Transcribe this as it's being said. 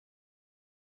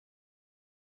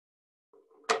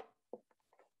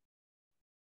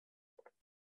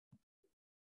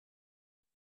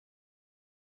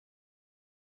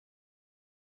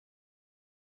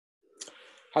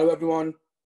Hello, everyone.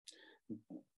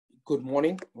 Good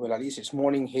morning. Well, at least it's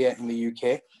morning here in the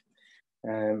UK.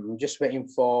 I'm just waiting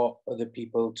for other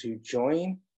people to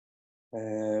join.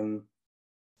 I'll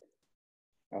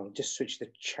just switch the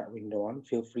chat window on.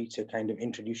 Feel free to kind of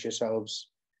introduce yourselves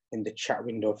in the chat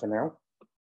window for now.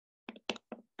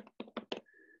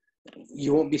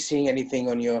 You won't be seeing anything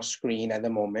on your screen at the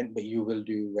moment, but you will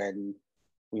do when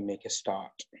we make a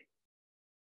start.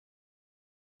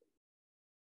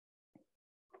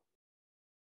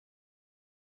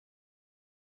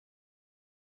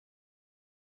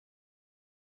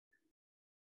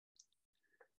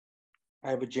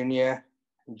 Hi, Virginia,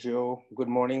 Joe, good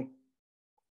morning.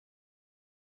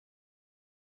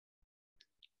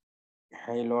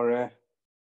 Hi, Laura.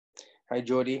 Hi,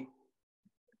 Jody.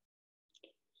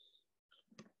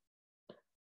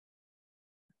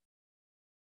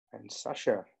 And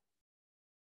Sasha.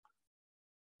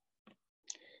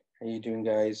 How you doing,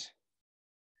 guys?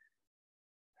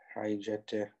 Hi,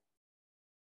 Jetta.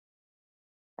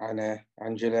 Anna,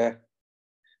 Angela.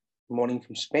 Morning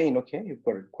from Spain. Okay, you've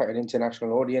got quite an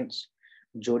international audience.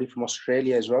 Jody from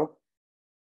Australia as well.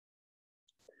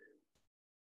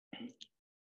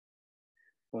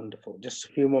 Wonderful. Just a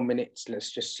few more minutes.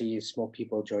 Let's just see some more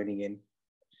people joining in.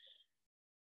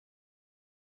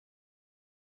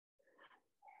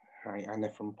 Hi,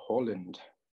 Anna from Poland.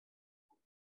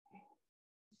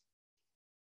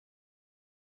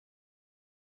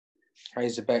 Hi,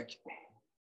 Zebek.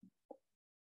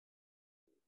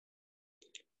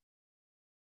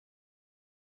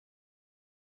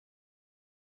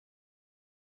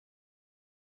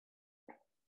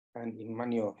 And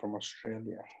Emmanuel from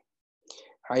Australia.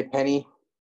 Hi, Penny.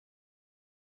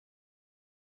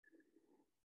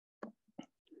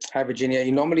 Hi, Virginia.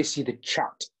 You normally see the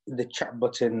chat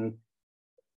button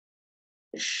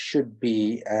should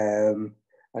be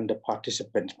under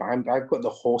participants, but I've got the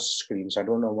host screen, so I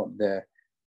don't know what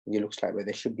it looks like, but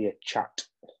there should be a chat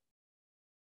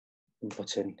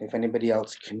button. If anybody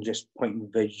else can just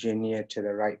point Virginia to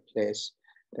the right place,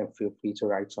 then feel free to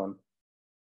write on.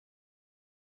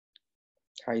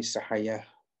 Hi, Sahaya.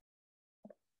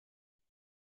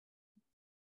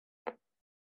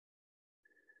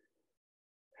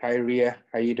 Hi, Ria.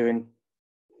 How you doing?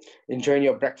 Enjoying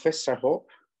your breakfast, I hope.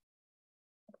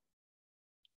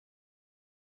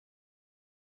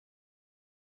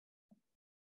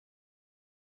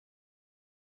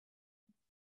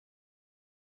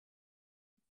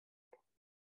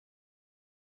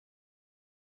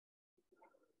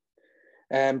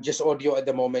 Just audio at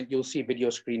the moment. You'll see video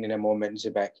screen in a moment,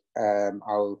 Zebek.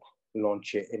 I'll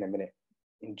launch it in a minute.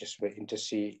 I'm just waiting to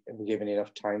see if we're giving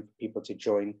enough time for people to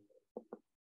join.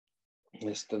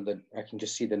 I can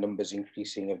just see the numbers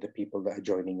increasing of the people that are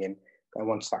joining in. And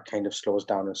once that kind of slows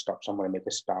down and stops, I'm going to make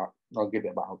a start. I'll give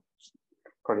it about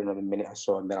probably another minute or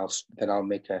so, and then I'll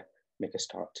make a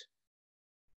start.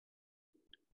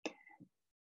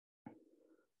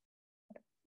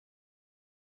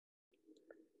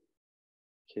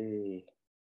 Okay.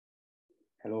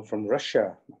 Hello from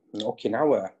Russia,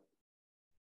 Okinawa,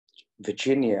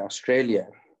 Virginia, Australia.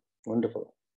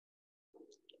 Wonderful.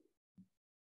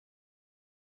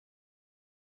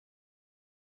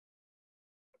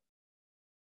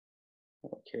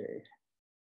 Okay.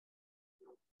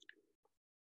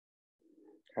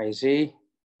 Hi, Z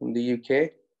from the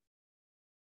UK.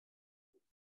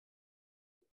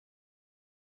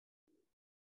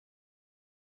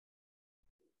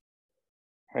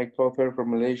 Hi, Kauthar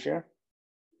from Malaysia.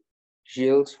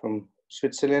 Gilles from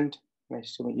Switzerland.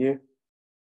 Nice to meet you.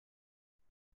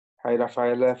 Hi,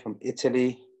 Rafaela from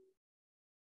Italy.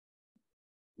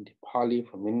 Dipali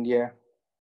from India.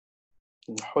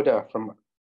 And Huda from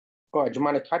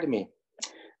Ajman Academy.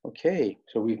 Okay,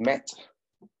 so we've met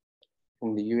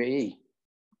from the UAE.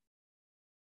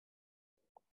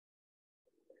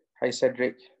 Hi,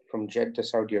 Cedric from Jeddah,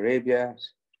 Saudi Arabia.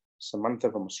 Samantha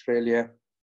from Australia.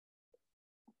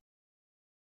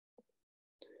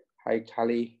 Hi,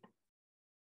 Kali.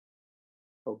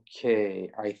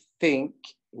 Okay, I think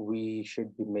we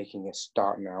should be making a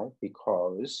start now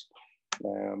because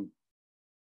and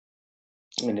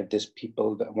if there's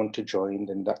people that want to join,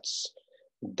 then that's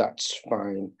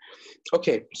fine.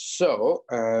 Okay, so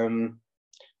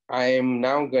I'm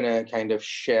now gonna kind of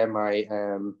share my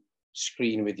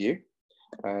screen with you.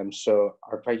 So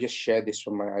if I just share this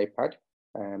from my iPad,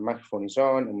 microphone is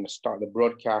on, I'm gonna start the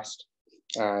broadcast,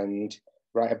 and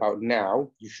right about now,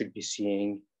 you should be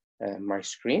seeing my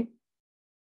screen.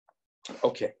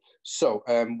 Okay, so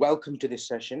welcome to this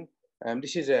session.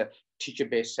 This is a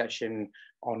teacher-based session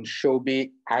on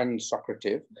Showbie and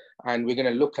Socrative, and we're going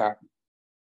to look at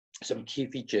some key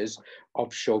features of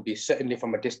Showbie, certainly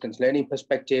from a distance learning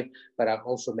perspective, but I'll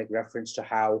also make reference to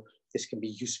how this can be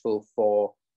useful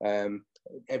for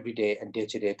everyday and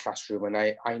day-to-day classroom. And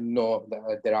I know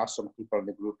that there are some people in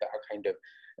the group that are kind of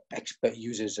expert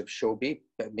users of Showbie,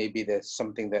 but maybe there's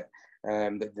something that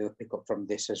that they'll pick up from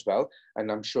this as well.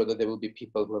 And I'm sure that there will be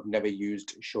people who have never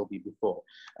used Showbie before.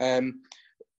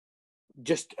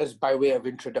 Just as by way of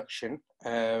introduction,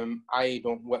 I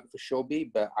don't work for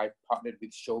Showbie, but I've partnered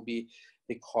with Showbie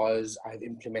because I've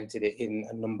implemented it in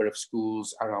a number of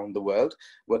schools around the world,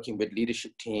 working with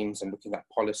leadership teams and looking at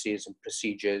policies and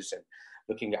procedures and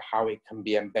looking at how it can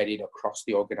be embedded across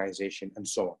the organization and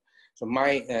so on. So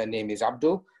my name is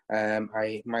Abdul.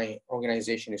 My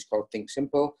organization is called Think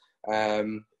Simple.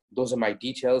 Those are my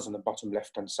details on the bottom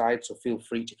left-hand side, so feel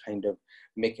free to kind of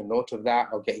make a note of that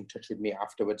or get in touch with me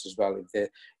afterwards as well if there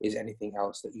is anything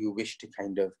else that you wish to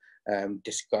kind of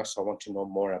discuss or want to know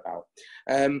more about.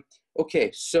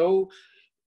 Okay, so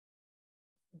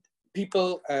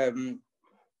people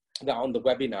that are on the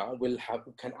webinar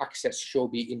can access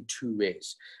Showbie in 2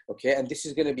 ways, okay? And this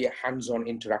is going to be a hands-on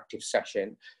interactive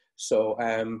session, so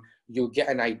you'll get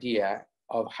an idea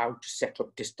of how to set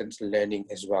up distance learning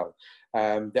as well.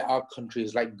 There are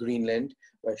countries like Greenland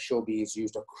where Showbie is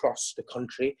used across the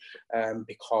country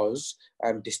because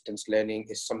distance learning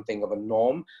is something of a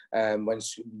norm when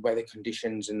weather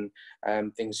conditions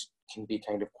and things can be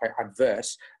kind of quite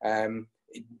adverse.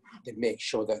 They make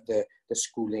sure that the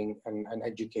schooling and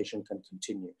education can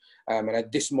continue. And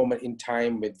at this moment in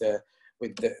time, with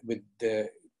the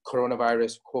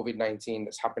coronavirus, COVID-19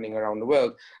 that's happening around the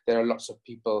world, there are lots of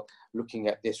people looking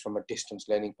at this from a distance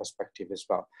learning perspective as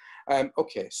well.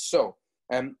 Okay, so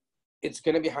it's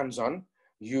going to be hands-on.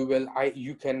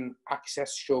 You can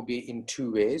access Showbie in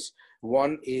 2 ways.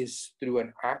 One is through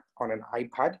an app on an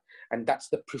iPad, and that's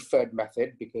the preferred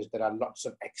method because there are lots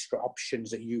of extra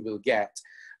options that you will get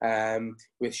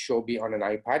with Showbie on an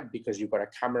iPad because you've got a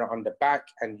camera on the back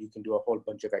and you can do a whole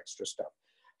bunch of extra stuff.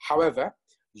 However,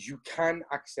 you can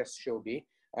access Showbie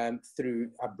through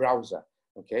a browser.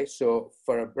 Okay, so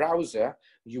for a browser,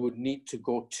 you would need to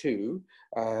go to,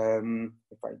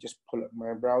 if I just pull up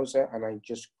my browser and I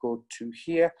just go to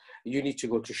here, you need to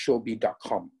go to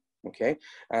showbie.com. Okay,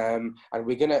 and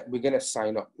we're gonna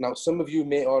sign up. Now, some of you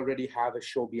may already have a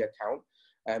Showbie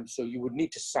account, so you would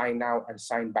need to sign out and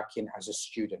sign back in as a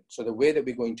student. So the way that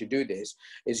we're going to do this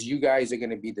is you guys are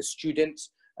going to be the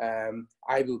students.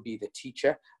 I will be the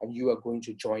teacher and you are going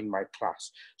to join my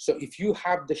class. So if you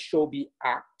have the Showbie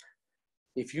app,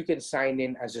 if you can sign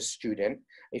in as a student,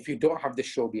 if you don't have the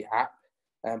Showbie app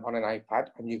on an iPad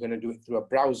and you're going to do it through a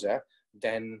browser,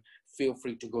 then feel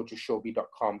free to go to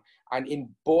showbie.com. And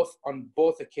on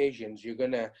both occasions, you're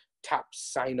going to tap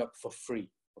sign up for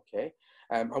free, okay?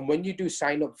 And when you do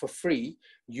sign up for free,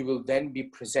 you will then be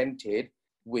presented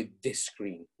with this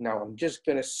screen. Now, I'm just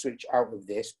going to switch out of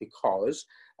this because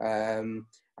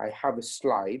I have a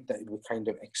slide that kind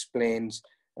of explains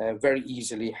very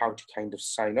easily how to kind of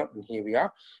sign up, and here we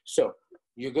are. So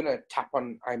you're going to tap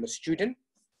on I'm a student.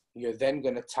 You're then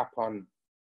going to tap on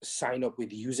sign up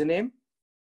with username,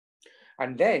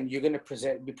 and then you're going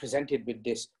to be presented with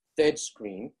this third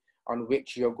screen on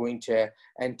which you're going to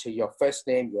enter your first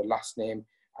name, your last name,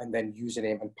 and then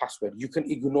username and password. You can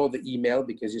ignore the email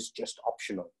because it's just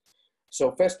optional.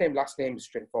 So first name, last name is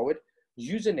straightforward.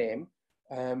 Username,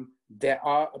 there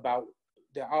are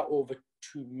over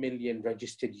 2 million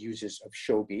registered users of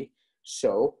Showbie.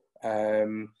 So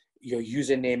your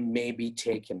username may be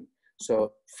taken.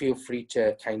 So feel free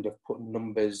to kind of put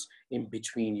numbers in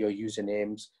between your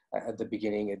usernames at the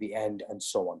beginning, at the end, and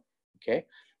so on, okay?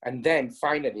 And then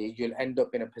finally, you'll end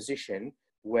up in a position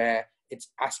where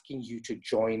it's asking you to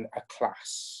join a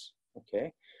class,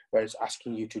 okay? Where it's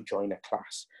asking you to join a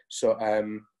class. So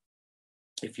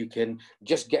if you can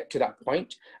just get to that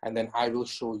point, and then I will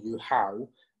show you how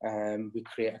we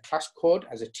create a class code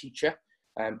as a teacher,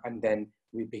 and then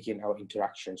we begin our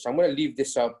interaction. So I'm going to leave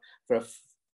this up for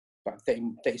about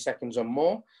 30 seconds or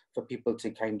more for people to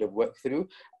kind of work through.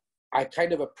 I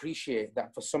kind of appreciate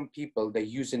that for some people, their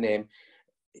username,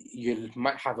 you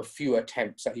might have a few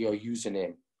attempts at your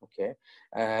username, okay?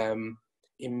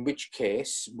 In which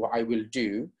case, what I will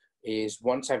do is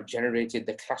once I've generated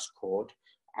the class code,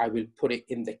 I will put it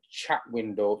in the chat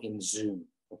window in Zoom,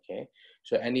 okay?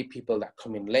 So any people that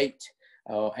come in late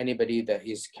or anybody that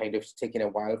is kind of taking a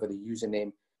while for the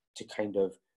username to kind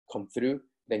of come through,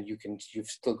 then you've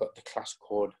still got the class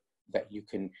code that you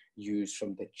can use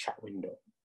from the chat window,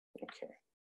 okay?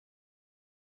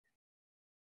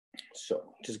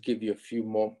 So just give you a few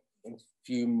more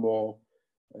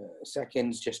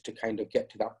seconds just to kind of get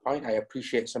to that point. I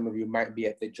appreciate some of you might be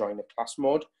at the join a class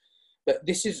mode, but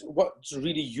this is what's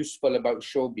really useful about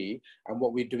Showbie and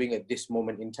what we're doing at this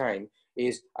moment in time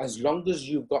is as long as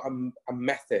you've got a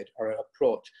method or an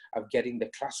approach of getting the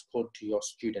class code to your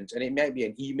students, and it might be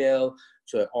an email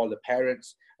to all the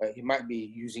parents, it might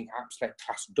be using apps like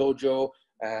Class Dojo,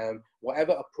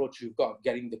 whatever approach you've got,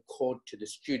 getting the code to the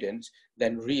students,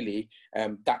 then really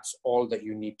that's all that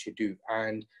you need to do.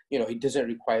 And, you know, it doesn't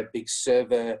require big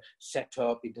server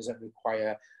setup. It doesn't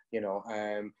require, you know,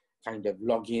 kind of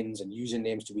logins and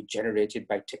usernames to be generated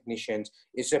by technicians.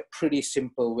 It's a pretty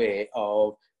simple way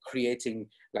of creating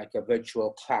like a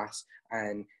virtual class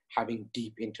and having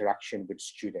deep interaction with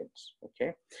students.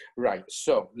 Okay, right,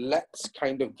 so let's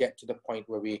kind of get to the point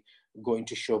where we go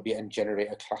into Showbie and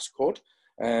generate a class code.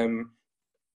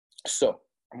 So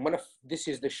this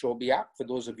is the Showbie app for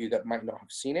those of you that might not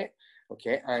have seen it.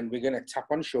 Okay, and we're gonna tap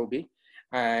on Showbie,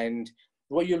 and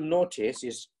what you'll notice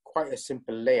is quite a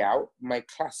simple layout. My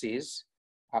classes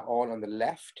are all on the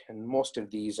left, and most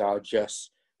of these are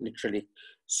just literally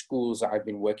schools that I've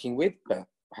been working with, but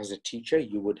as a teacher,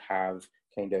 you would have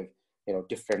kind of, you know,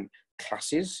 different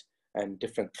classes and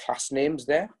different class names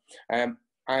there.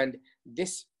 And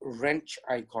this wrench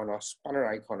icon or spanner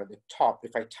icon at the top,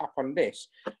 if I tap on this,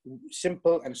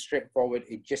 simple and straightforward,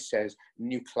 it just says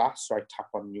new class. So I tap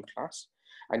on new class,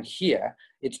 and here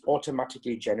it's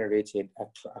automatically generated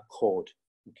a code.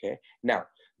 Okay, now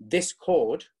this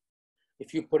code,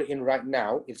 if you put it in right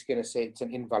now, it's going to say it's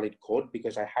an invalid code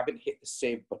because I haven't hit the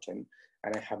save button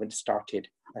and I haven't started,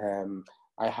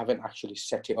 I haven't actually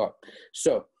set it up.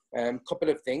 So a couple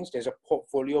of things. There's a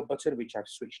portfolio button which I've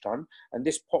switched on, and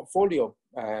this portfolio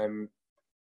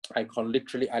icon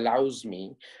literally allows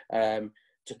me to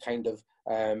kind of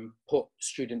put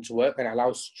students' work and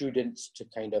allows students to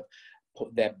kind of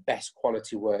put their best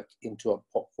quality work into a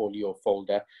portfolio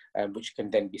folder, which can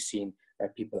then be seen by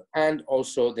people. And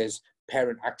also there's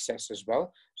parent access as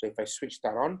well. So if I switch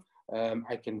that on,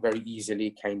 I can very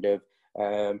easily kind of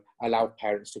allow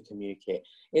parents to communicate.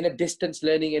 In a distance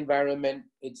learning environment,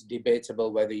 it's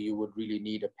debatable whether you would really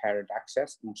need a parent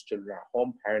access. Most children are at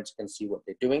home, parents can see what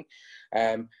they're doing.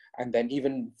 And then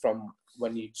even from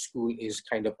when your school is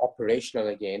kind of operational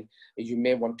again, you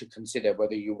may want to consider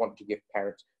whether you want to give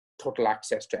parents total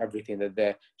access to everything that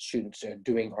their students are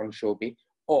doing on Showbie,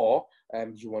 or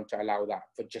you want to allow that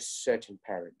for just certain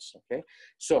parents. Okay,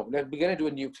 so we're going to do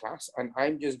a new class, and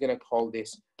I'm just going to call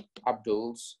this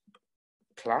Abdul's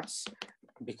class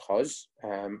because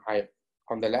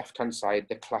on the left hand side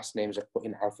the class names are put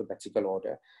in alphabetical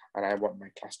order, and I want my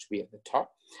class to be at the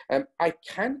top. I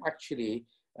can actually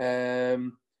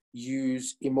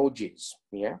use emojis.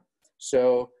 Yeah,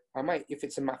 so I might, if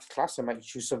it's a math class, I might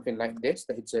choose something like this,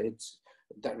 that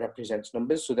that represents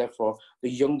numbers. So therefore, the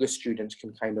younger students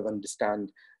can kind of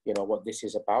understand, you know, what this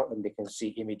is about, and they can see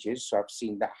images. So I've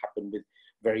seen that happen with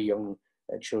very young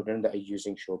children that are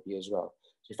using Showbie as well.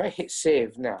 So if I hit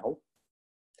save now,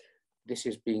 this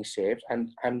is being saved,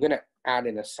 and I'm going to add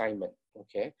an assignment.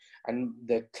 Okay, and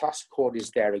the class code is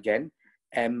there again,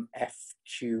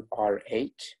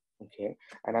 MFQR8. Okay,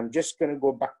 and I'm just going to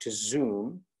go back to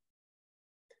Zoom.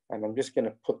 And I'm just going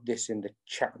to put this in the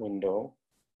chat window.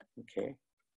 Okay,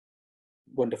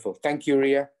 wonderful. Thank you,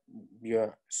 Ria, you're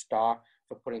a star,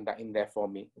 for putting that in there for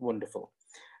me. Wonderful.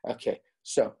 Okay,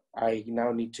 so I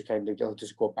now need to kind of, I'll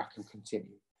just go back and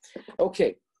continue.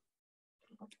 Okay,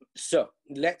 so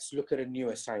let's look at a new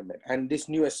assignment. And this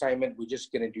new assignment, we're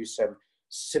just going to do some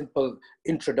simple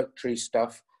introductory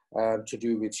stuff to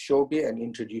do with Showbie and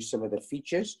introduce some of the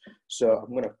features. So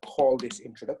I'm going to call this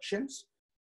introductions.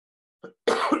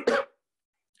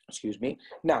 Excuse me.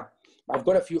 Now, I've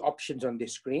got a few options on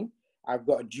this screen. I've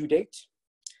got a due date.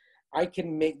 I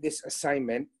can make this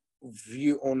assignment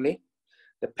view only.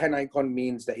 The pen icon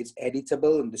means that it's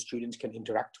editable and the students can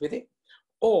interact with it.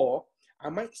 Or I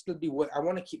might still be, I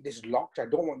want to keep this locked. I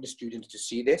don't want the students to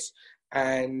see this.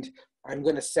 And I'm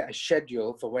going to set a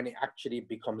schedule for when it actually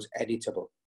becomes editable.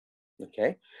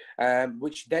 Okay.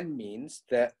 Which then means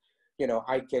that, you know,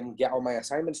 I can get all my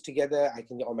assignments together, I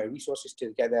can get all my resources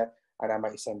together, and I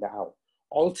might send that out.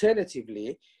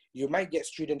 Alternatively, you might get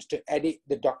students to edit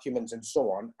the documents and so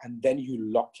on, and then you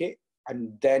lock it,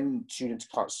 and then students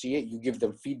can't see it. You give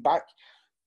them feedback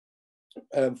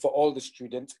for all the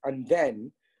students, and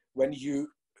then when you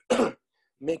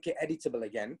make it editable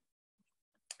again,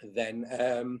 then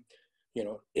you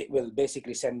know, it will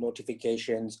basically send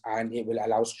notifications, and it will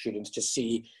allow students to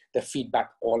see the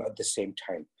feedback all at the same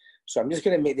time. So I'm just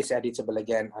going to make this editable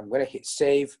again. I'm going to hit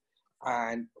save,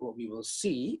 and what we will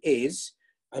see is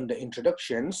under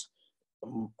introductions,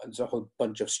 there's a whole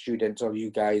bunch of students, or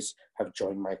you guys have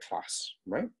joined my class,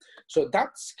 right? So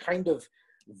that's kind of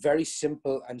very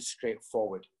simple and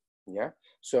straightforward. Yeah.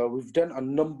 So we've done a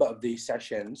number of these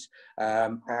sessions,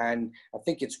 and I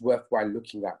think it's worthwhile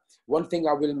looking at. One thing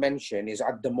I will mention is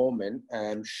at the moment,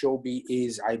 Showbie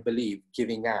is, I believe,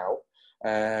 giving out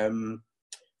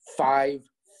 5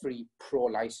 free pro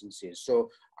licenses. So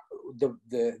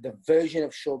the version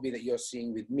of Showbie that you're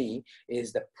seeing with me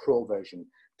is the pro version.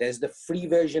 There's the free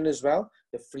version as well.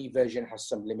 The free version has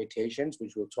some limitations,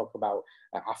 which we'll talk about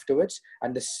afterwards.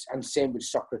 And same with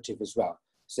Socrative as well.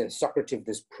 So Socrative,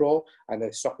 there's pro, and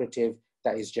there's Socrative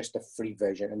that is just a free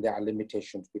version, and there are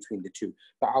limitations between the two.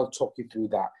 But I'll talk you through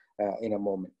that in a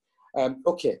moment.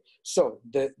 Okay, so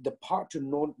the part to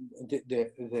know,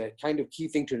 the kind of key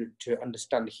thing to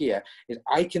understand here is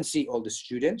I can see all the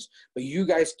students, but you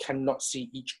guys cannot see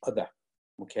each other.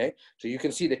 Okay, so you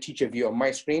can see the teacher view on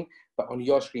my screen, but on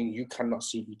your screen, you cannot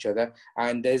see each other.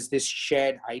 And there's this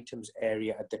shared items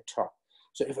area at the top.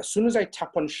 So if as soon as I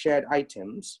tap on shared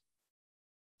items,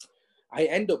 I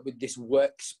end up with this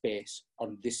workspace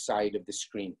on this side of the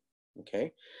screen,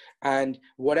 okay? And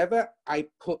whatever I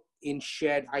put in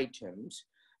shared items,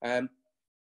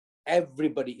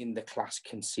 everybody in the class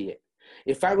can see it.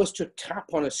 If I was to tap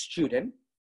on a student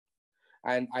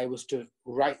and I was to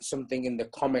write something in the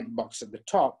comment box at the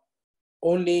top,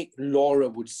 only Laura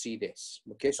would see this,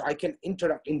 okay? So I can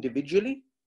interact individually,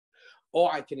 or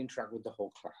I can interact with the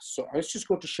whole class. So let's just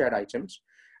go to shared items.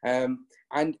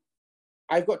 And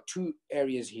I've got 2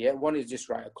 areas here. One is just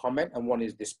write a comment, and one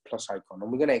is this plus icon.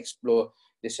 And we're gonna explore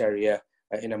this area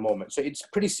in a moment. So it's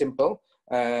pretty simple.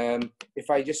 If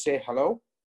I just say hello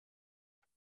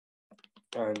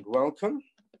and welcome,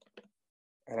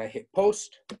 and I hit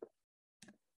post,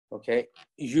 okay,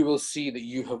 you will see that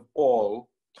you have all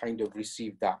kind of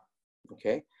received that,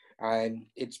 okay? And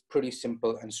it's pretty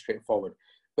simple and straightforward.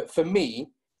 But for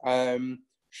me,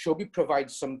 Showbie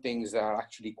provides some things that are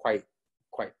actually quite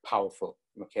powerful,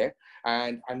 okay?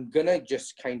 And I'm gonna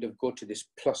just kind of go to this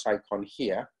plus icon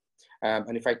here.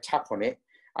 And if I tap on it,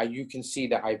 you can see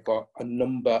that I've got a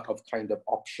number of kind of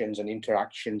options and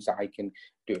interactions that I can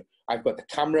do. I've got the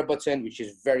camera button, which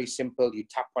is very simple. You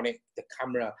tap on it, the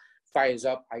camera fires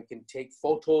up. I can take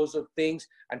photos of things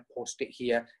and post it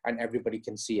here, and everybody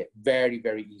can see it. Very,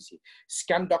 very easy.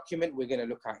 Scan document, we're gonna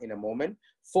look at in a moment.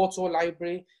 Photo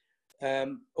library.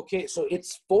 Okay, so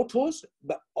it's photos,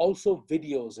 but also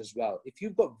videos as well. If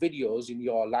you've got videos in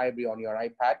your library on your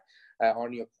iPad,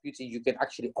 on your computer, you can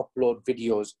actually upload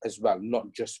videos as well,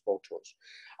 not just photos.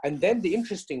 And then the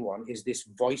interesting one is this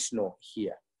voice note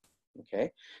here,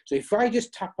 okay? So if I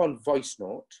just tap on voice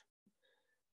note,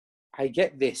 I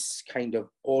get this kind of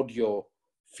audio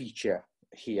feature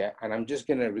here, and I'm just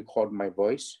gonna record my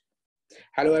voice.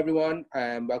 Hello everyone,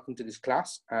 welcome to this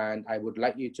class, and I would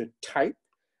like you to type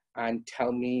and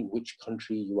tell me which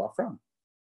country you are from.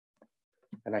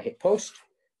 And I hit post,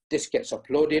 this gets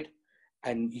uploaded,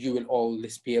 and you will all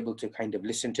be able to kind of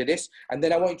listen to this. And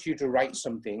then I want you to write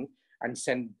something and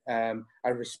send a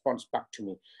response back to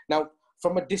me. Now,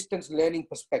 from a distance learning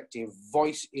perspective,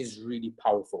 voice is really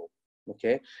powerful,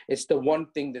 okay? It's the one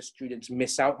thing that students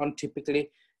miss out on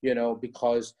typically, you know,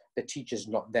 because the teacher's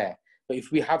not there. But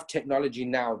if we have technology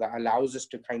now that allows us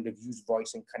to kind of use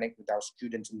voice and connect with our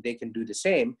students, and they can do the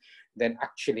same, then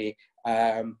actually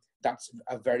that's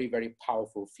a very, very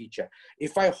powerful feature.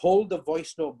 If I hold the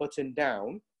voice note button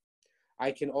down,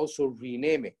 I can also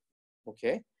rename it,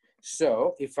 okay?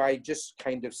 So if I just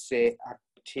kind of say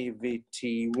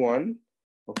activity 1,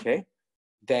 okay,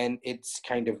 then it's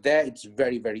kind of there. It's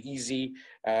very, very easy,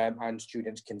 and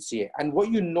students can see it. And what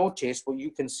you notice, what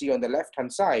you can see on the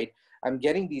left-hand side, I'm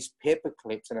getting these paper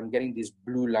clips and I'm getting these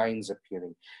blue lines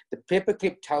appearing. The paper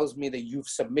clip tells me that you've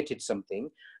submitted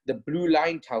something. The blue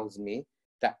line tells me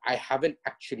that I haven't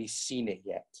actually seen it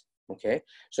yet, okay?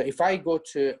 So if I go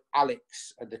to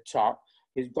Alex at the top,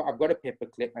 I've got a paper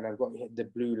clip and I've got the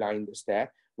blue line that's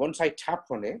there. Once I tap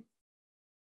on it,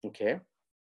 okay,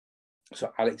 so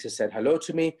Alex has said hello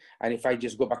to me, and if I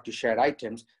just go back to shared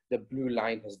items, the blue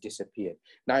line has disappeared.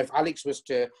 Now, if Alex was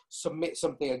to submit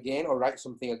something again or write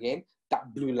something again,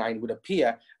 that blue line would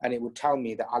appear, and it would tell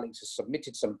me that Alex has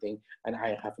submitted something and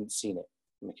I haven't seen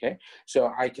it, okay?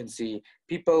 So I can see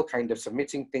people kind of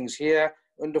submitting things here,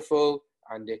 wonderful,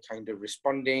 and they're kind of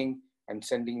responding and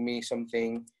sending me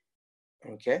something,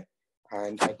 okay?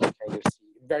 And I can kind of see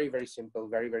very, very simple,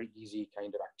 very, very easy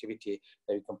kind of activity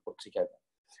that we can put together.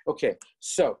 Okay,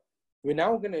 so we're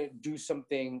now going to do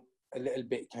something a little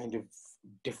bit kind of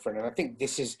different, and I think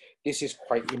this is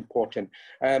quite important.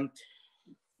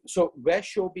 So where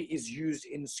Showbie is used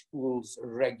in schools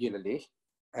regularly,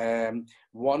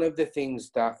 one of the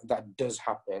things that does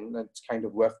happen, that's kind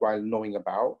of worthwhile knowing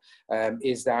about,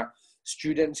 is that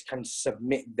students can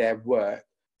submit their work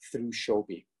through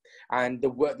Showbie. And the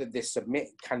work that they submit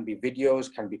can be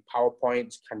videos, can be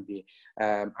PowerPoints, can be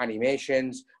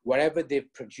animations, whatever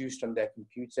they've produced on their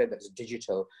computer that's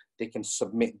digital, they can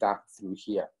submit that through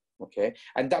here, okay?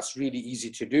 And that's really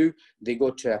easy to do. They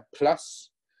go to a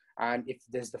plus, and if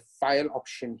there's the file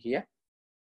option here,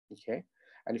 okay?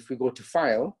 And if we go to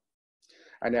file,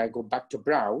 and I go back to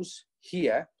browse,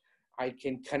 here, I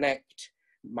can connect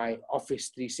my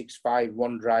Office 365,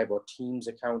 OneDrive, or Teams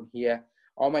account here,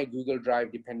 or my Google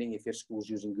Drive, depending if your school's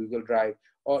using Google Drive,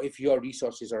 or if your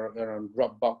resources are on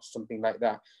Dropbox, something like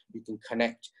that, you can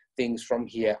connect things from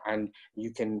here, and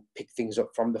you can pick things up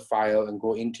from the file and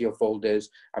go into your folders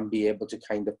and be able to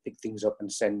kind of pick things up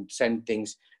and send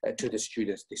things to the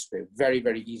students this way. Very,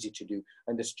 very easy to do,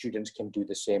 and the students can do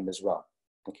the same as well.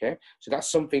 Okay, so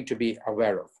that's something to be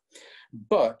aware of.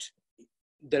 But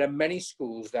there are many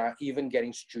schools that are even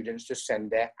getting students to send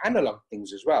their analog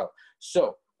things as well.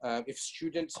 So if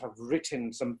students have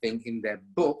written something in their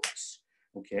books,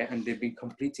 okay, and they've been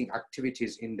completing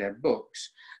activities in their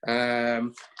books,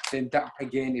 then that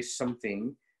again is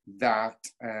something that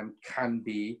can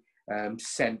be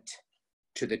sent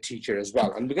to the teacher as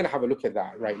well. And we're going to have a look at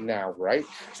that right now, right?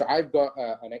 So I've got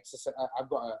an exercise, I've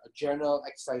got a journal,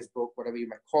 exercise book, whatever you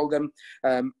might call them.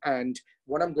 And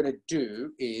what I'm going to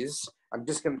do is I'm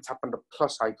just going to tap on the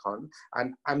plus icon,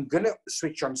 and I'm going to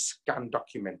switch on scan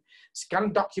document.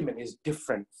 Scan document is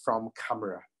different from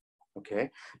camera, okay?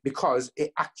 Because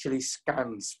it actually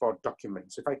scans for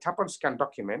documents. If I tap on scan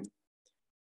document,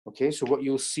 okay, so what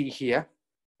you'll see here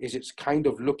is it's kind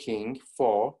of looking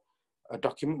for a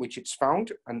document which it's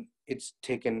found, and it's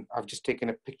taken, I've just taken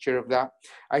a picture of that.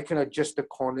 I can adjust the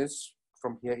corners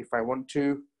from here if I want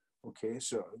to. Okay,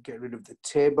 so get rid of the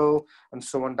table and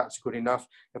so on, that's good enough.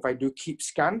 If I do keep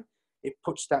scan, it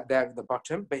puts that there at the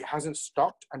bottom, but it hasn't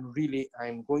stopped, and really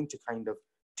I'm going to kind of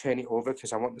turn it over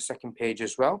because I want the second page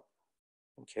as well.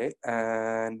 Okay,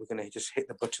 and we're gonna just hit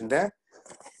the button there,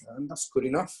 and that's good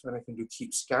enough, and I can do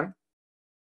keep scan.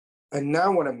 And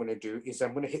now what I'm going to do is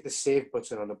I'm going to hit the save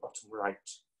button on the bottom right.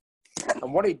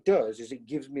 And what it does is it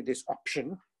gives me this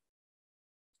option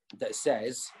that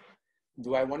says,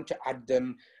 do I want to add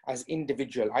them as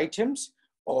individual items,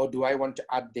 or do I want to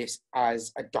add this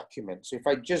as a document? So if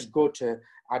I just go to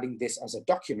adding this as a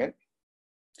document,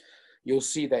 you'll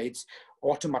see that it's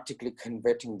automatically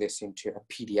converting this into a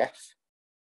PDF,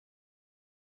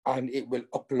 and it will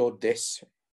upload this.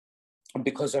 And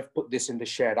because I've put this in the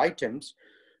shared items,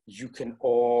 you can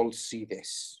all see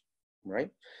this,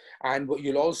 right? And what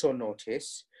you'll also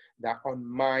notice that on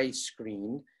my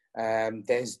screen,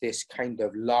 there's this kind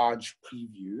of large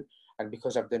preview. And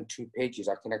because I've done 2 pages,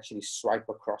 I can actually swipe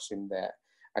across in there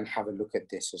and have a look at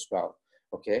this as well,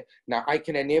 okay? Now I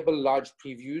can enable large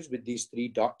previews with these 3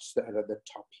 dots that are at the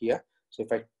top here. So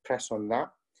if I press on that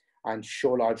and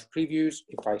show large previews,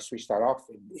 if I switch that off,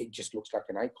 it just looks like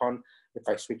an icon. If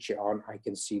I switch it on, I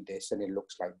can see this and it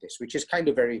looks like this, which is kind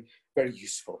of very, very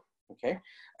useful, okay?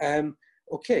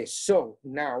 Okay, so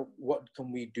now what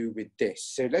can we do with this?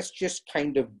 So let's just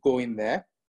kind of go in there.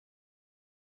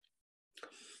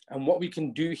 And what we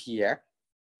can do here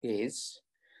is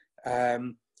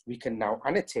we can now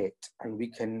annotate, and we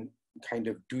can kind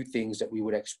of do things that we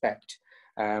would expect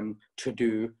to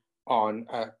do on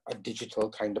a digital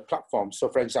kind of platform. So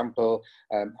for example,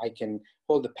 I can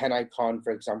hold the pen icon,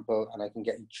 for example, and I can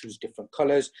choose different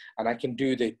colors, and I can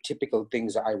do the typical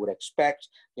things that I would expect.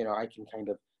 You know, I can kind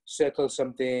of circle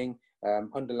something,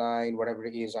 underline, whatever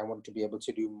it is I want to be able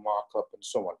to do, markup and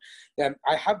so on.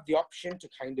 I have the option to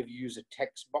kind of use a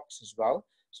text box as well.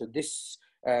 So this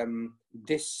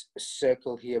this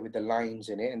circle here with the lines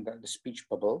in it and the speech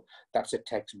bubble, that's a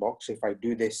text box. So if I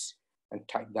do this and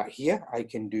type that here, I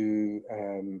can do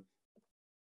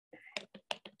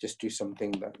just do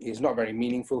something that is not very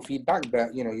meaningful feedback,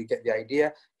 but you know, you get the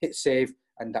idea. Hit save,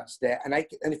 and that's there. And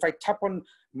if I tap on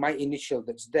my initial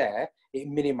that's there, it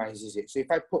minimizes it. So if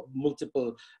I put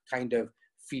multiple kind of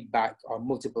feedback or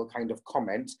multiple kind of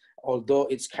comments, although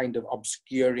it's kind of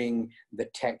obscuring the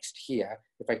text here,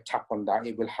 if I tap on that,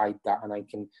 it will hide that, and I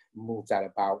can move that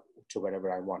about to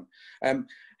wherever I want.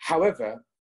 However,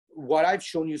 what I've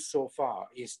shown you so far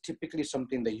is typically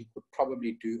something that you could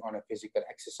probably do on a physical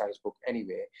exercise book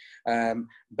anyway.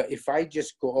 But if I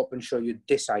just go up and show you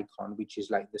this icon, which is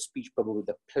like the speech bubble with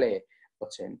the play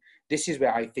button, this is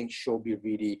where I think Showbie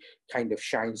really kind of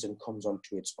shines and comes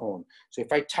onto its own. So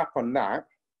if I tap on that,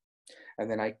 and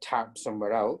then I tap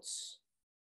somewhere else,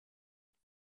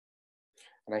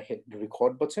 and I hit the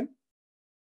record button,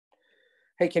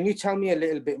 hey, can you tell me a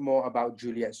little bit more about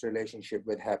Juliet's relationship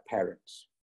with her parents?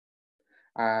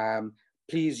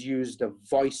 Please use the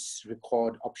voice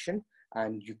record option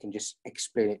and you can just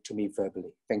explain it to me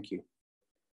verbally. Thank you.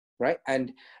 Right?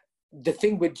 And the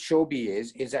thing with Showbie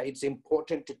is that it's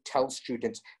important to tell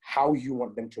students how you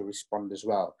want them to respond as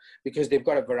well, because they've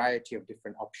got a variety of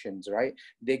different options, right?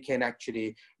 They can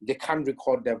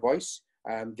record their voice.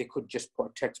 They could just put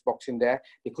a text box in there.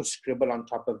 They could scribble on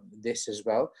top of this as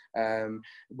well.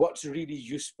 What's really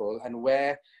useful, and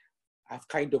where I've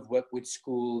kind of worked with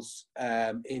schools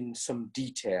in some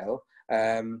detail,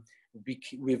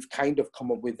 we've kind of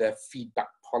come up with a feedback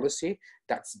policy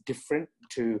that's different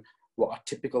to what a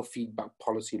typical feedback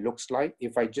policy looks like.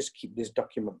 If I just keep this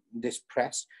document, this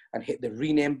pressed and hit the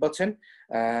rename button,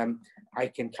 I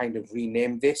can kind of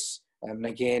rename this.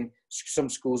 Again, some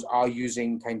schools are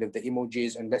using kind of the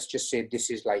emojis, and let's just say this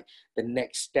is like the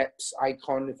next steps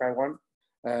icon if I want.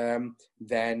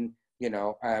 Then, you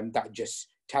know, that just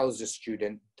tells the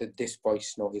student that this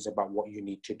voice note is about what you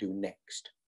need to do next.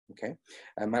 Okay,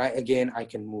 and I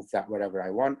can move that wherever I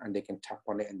want, and they can tap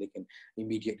on it and they can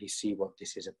immediately see what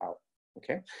this is about.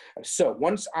 Okay, so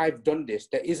once I've done this,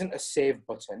 there isn't a save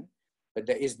button, but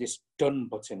there is this done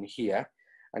button here.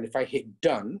 And if I hit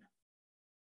done,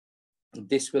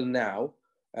 this will now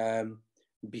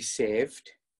be saved.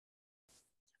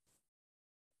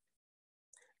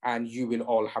 And you will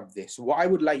all have this. What I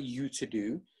would like you to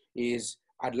do is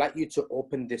I'd like you to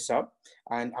open this up,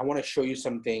 and I want to show you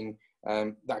something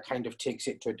that kind of takes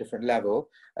it to a different level,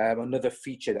 another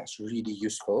feature that's really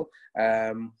useful.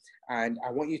 And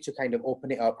I want you to kind of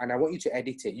open it up, and I want you to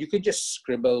edit it. You could just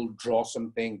scribble, draw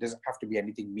something. It doesn't have to be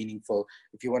anything meaningful.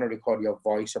 If you want to record your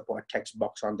voice or put a text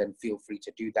box on, then feel free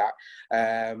to do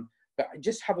that. But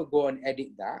just have a go and edit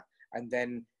that, and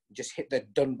then just hit the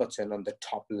done button on the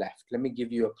top left. Let me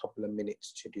give you a couple of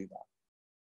minutes to do that.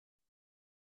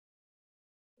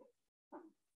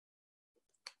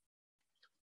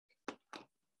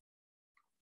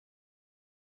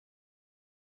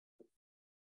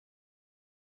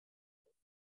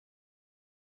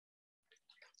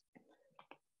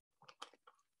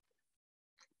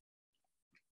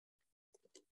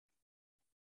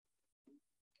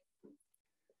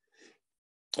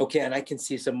 Okay, and I can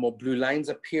see some more blue lines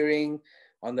appearing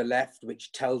on the left,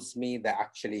 which tells me that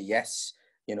actually, yes,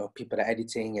 you know, people are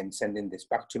editing and sending this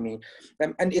back to me.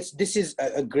 And this is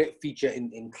a great feature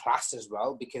in class as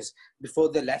well, because before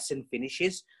the lesson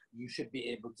finishes, you should be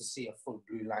able to see a full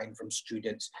blue line from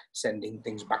students sending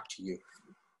things back to you.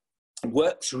 It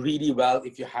works really well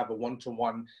if you have a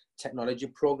one-to-one technology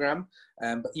program.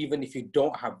 But even if you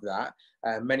don't have that,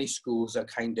 many schools are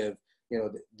kind of, you know,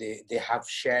 they have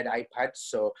shared iPads.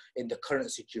 So in the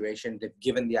current situation, they've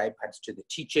given the iPads to the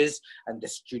teachers, and the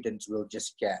students will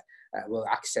just will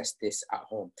access this at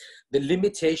home. The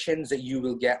limitations that you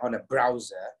will get on a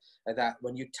browser are that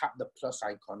when you tap the plus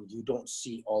icon, you don't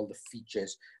see all the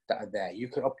features that are there. You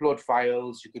can upload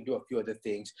files, you can do a few other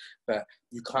things, but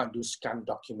you can't do scan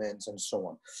documents and so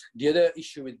on. The other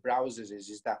issue with browsers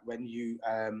is that when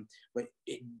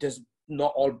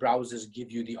not all browsers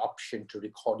give you the option to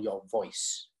record your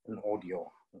voice and audio,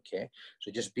 okay?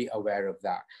 So just be aware of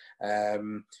that.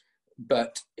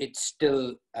 But it's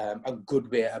still a good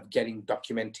way of getting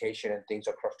documentation and things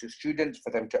across to students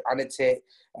for them to annotate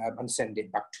and send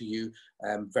it back to you.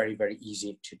 Very, very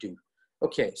easy to do.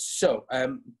 Okay, so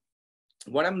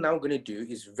what I'm now gonna do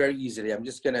is very easily, I'm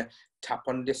just gonna tap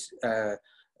on this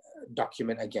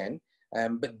document again.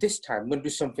 But this time I'm going to do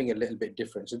something a little bit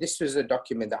different. So this was a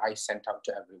document that I sent out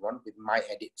to everyone with my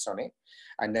edits on it.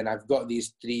 And then I've got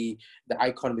these the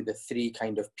icon with the three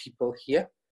kind of people here.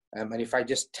 And if I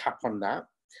just tap on that,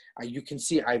 you can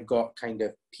see I've got kind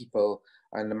of people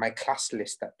and my class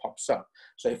list that pops up.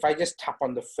 So if I just tap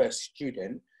on the first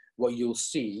student, what you'll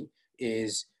see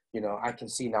is, you know, I can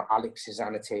see now Alex's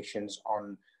annotations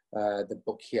on the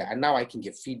book here, and now I can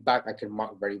give feedback. I can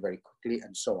mark very, very quickly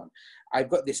and so on. I've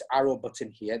got this arrow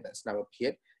button here that's now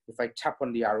appeared. If I tap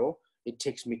on the arrow, it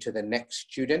takes me to the next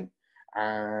student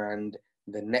and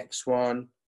the next one.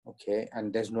 Okay,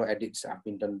 and there's no edits that have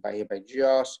been done by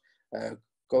Josh.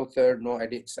 Gother, no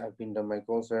edits that have been done by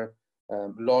Gother.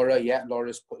 Laura, yeah,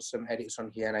 Laura's put some edits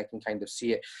on here and I can kind of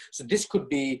see it. So this could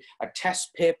be a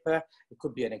test paper, it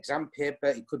could be an exam paper,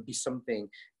 it could be something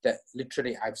that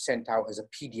literally I've sent out as a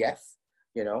PDF,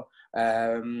 you know,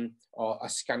 or a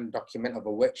scanned document of a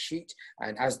worksheet.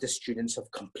 And as the students have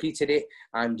completed it,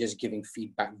 I'm just giving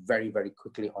feedback very, very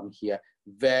quickly on here.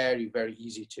 Very, very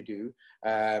easy to do.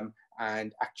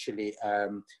 And actually,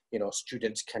 you know,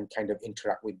 students can kind of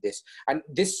interact with this. And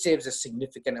this saves a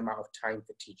significant amount of time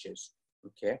for teachers,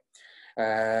 okay?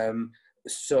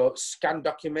 So scan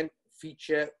document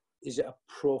feature, is it a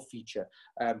pro feature?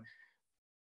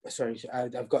 Sorry,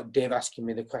 I've got Dave asking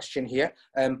me the question here.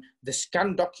 The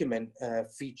scan document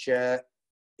feature,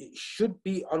 it should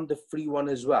be on the free one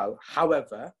as well.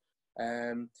 However,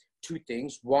 two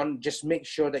things. One, just make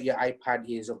sure that your iPad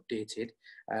is updated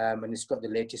and it's got the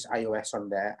latest iOS on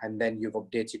there, and then you've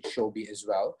updated Showbie as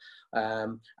well.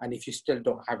 And if you still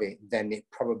don't have it, then it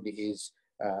probably is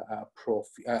a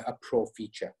pro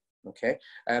feature. Okay.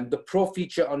 The pro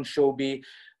feature on Showbie,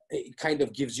 it kind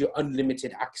of gives you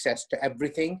unlimited access to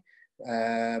everything.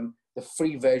 The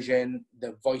free version,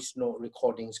 the voice note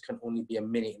recordings can only be a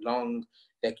minute long.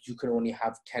 Like you can only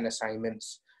have 10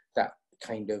 assignments that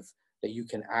you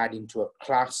can add into a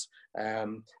class.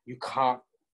 You can't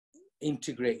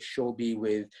integrate Showbie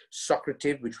with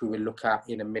Socrative, which we will look at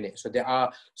in a minute. So there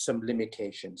are some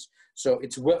limitations. So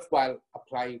it's worthwhile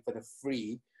applying for the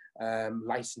free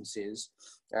licenses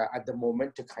at the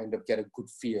moment to kind of get a good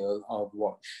feel of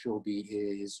what Showbie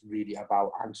is really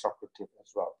about, and Socrative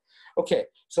as well. Okay,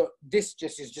 so this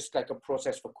is just like a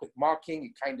process for quick marking.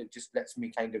 It kind of just lets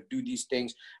me kind of do these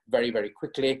things very, very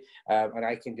quickly, and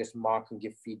I can just mark and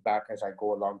give feedback as I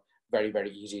go along. Very, very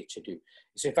easy to do.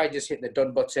 So if I just hit the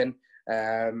done button,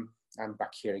 I'm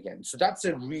back here again. So that's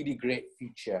a really great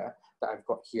feature that I've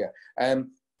got here.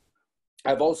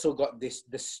 I've also got the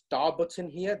star button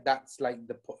here. That's like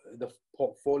the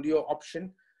portfolio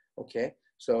option. Okay,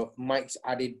 so Mike's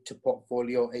added to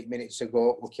portfolio 8 minutes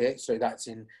ago. Okay, so that's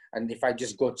in. And if I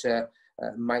just go to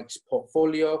Mike's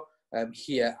portfolio,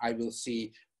 here I will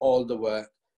see all the work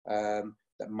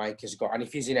that Mike has got. And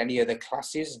if he's in any other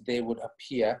classes, they would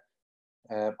appear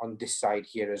on this side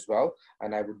here as well.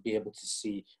 And I would be able to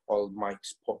see all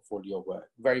Mike's portfolio work.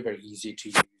 Very, very easy to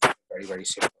use. Very, very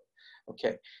simple.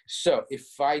 Okay, so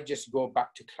if I just go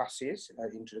back to classes,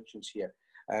 introductions here.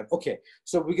 Okay,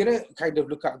 so we're gonna kind of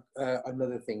look at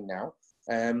another thing now.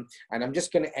 And I'm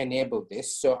just gonna enable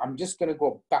this. So I'm just gonna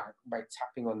go back by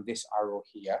tapping on this arrow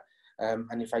here.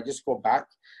 And if I just go back,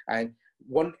 and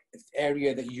one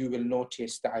area that you will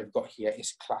notice that I've got here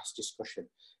is class discussion.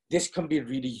 This can be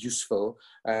really useful,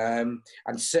 and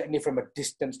certainly from a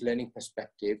distance learning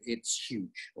perspective, it's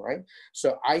huge, right?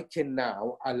 So I can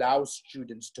now allow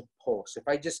students to post. If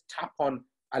I just tap on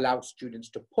allow students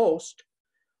to post,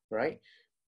 right,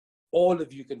 all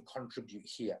of you can contribute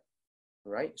here,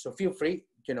 right? So feel free,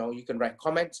 you can write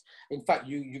comments. In fact,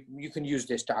 you can use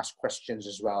this to ask questions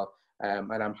as well,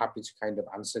 and I'm happy to kind of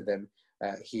answer them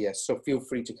here. So feel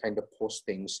free to kind of post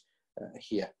things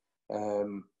here.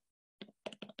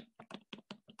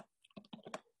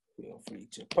 Feel free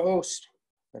to post,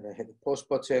 and I hit the post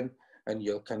button, and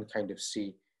you can kind of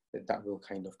see that will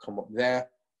kind of come up there.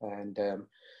 And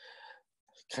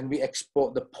can we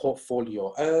export the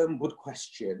portfolio? Good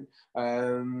question.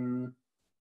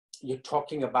 You're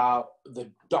talking about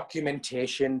the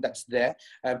documentation that's there.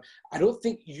 I don't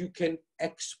think you can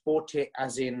export it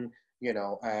as in,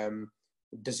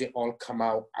 does it all come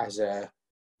out as a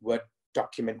Word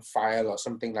document file or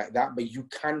something like that, but you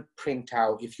can print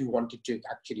out, if you wanted to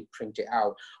actually print it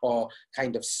out or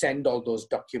kind of send all those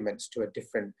documents to a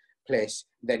different place,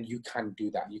 then you can do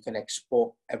that. You can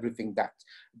export everything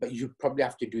but you probably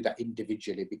have to do that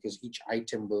individually because each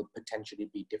item will potentially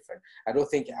be different. I don't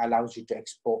think it allows you to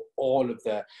export all of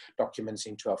the documents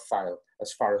into a file,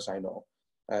 as far as I know.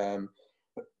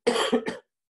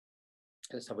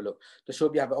 Let's have a look. Does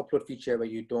Showbie have an upload feature where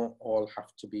you don't all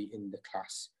have to be in the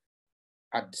class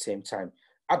at the same time?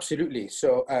 Absolutely.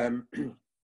 So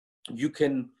you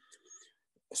can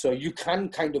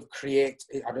kind of create,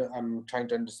 I'm trying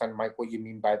to understand, Mike, what you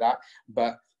mean by that,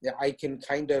 but I can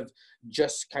kind of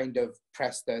just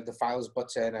press the files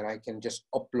button and I can just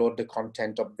upload the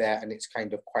content up there, and it's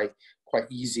kind of quite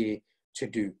easy to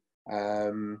do.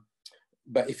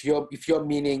 But if you're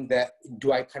meaning that,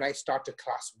 can I start a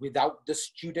class without the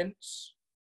students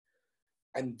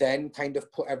and then kind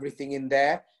of put everything in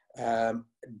there?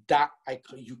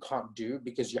 You can't do,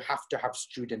 because you have to have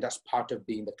student. That's part of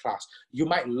being the class. You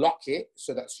might lock it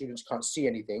so that students can't see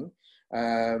anything,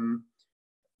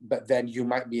 but then you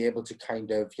might be able to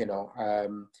kind of,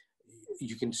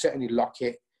 you can certainly lock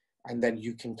it, and then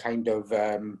you can kind of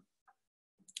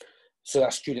so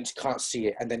that students can't see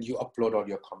it, and then you upload all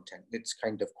your content. It's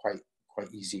kind of quite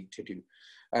easy to do.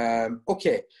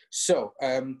 Okay, so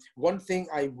one thing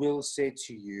I will say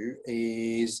to you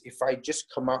is, if I just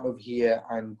come out of here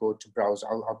and go to browse,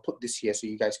 I'll put this here so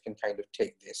you guys can kind of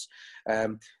take this.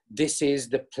 This is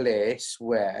the place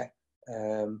where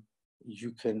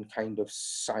you can kind of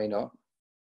sign up.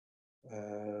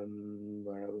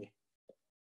 Where are we?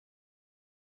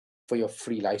 for your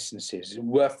free licenses.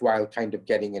 Worthwhile kind of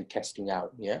getting and testing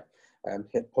out, yeah?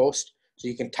 Hit post. So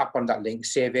you can tap on that link,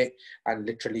 save it, and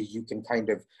literally you can kind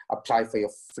of apply for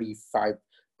your free 5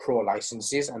 Pro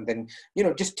licenses, and then, you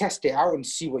know, just test it out and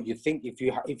see what you think.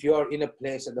 If you're in a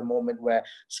place at the moment where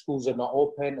schools are not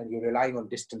open and you're relying on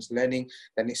distance learning,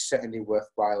 then it's certainly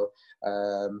worthwhile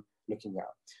looking at.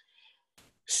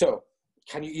 So,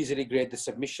 can you easily grade the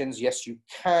submissions? Yes, you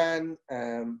can.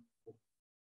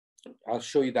 I'll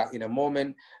show you that in a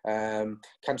moment.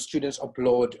 Can students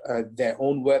upload their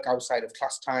own work outside of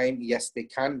class time? Yes, they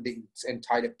can. It's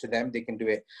entirely up to them. They can do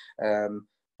it.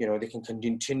 You know, they can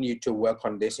continue to work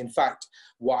on this. In fact,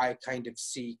 what I kind of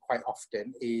see quite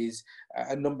often is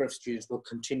a number of students will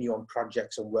continue on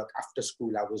projects and work after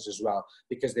school hours as well,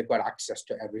 because they've got access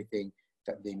to everything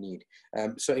that they need.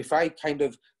 So if I kind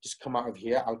of just come out of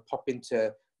here, I'll pop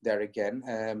into there again.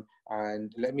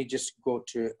 And let me just go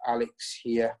to Alex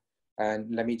here,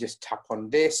 and let me just tap on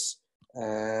this.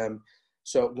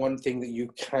 So one thing that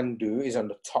you can do is on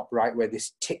the top right where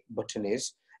this tick button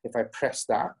is, if I press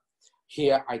that,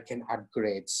 here I can add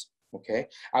grades, okay?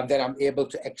 And then I'm able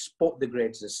to export the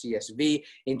grades as CSV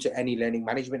into any learning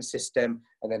management system,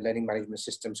 and then learning management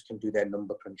systems can do their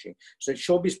number crunching. So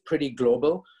Showbie is pretty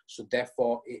global, so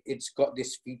therefore it's got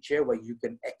this feature where you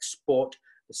can export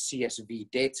the CSV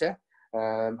data,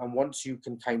 and once you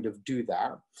can kind of do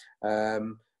that,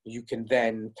 you can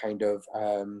then kind of,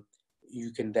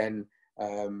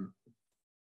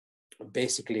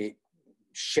 basically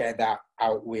share that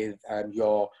out with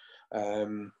your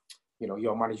you know,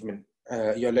 your management,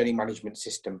 your learning management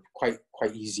system. Quite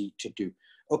easy to do.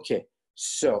 Okay,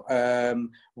 so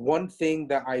one thing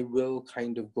that I will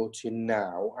kind of go to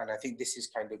now, and I think this is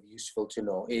kind of useful to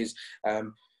know, is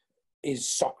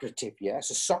Socrative, yeah?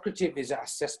 So Socrative is an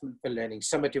assessment for learning,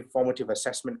 summative, formative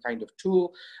assessment kind of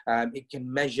tool. It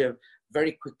can measure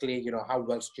very quickly, you know, how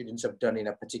well students have done in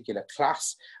a particular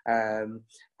class.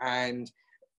 And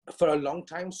for a long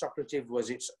time, Socrative was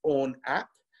its own app.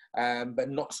 But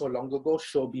not so long ago,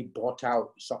 Showbie bought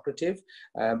out Socrative,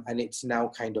 and it's now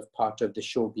kind of part of the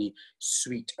Showbie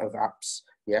suite of apps,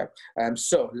 yeah?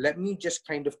 So let me just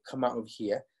kind of come out of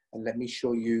here and let me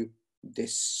show you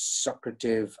this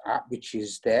Socrative app, which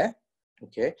is there,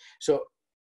 okay? So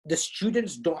the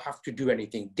students don't have to do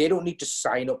anything. They don't need to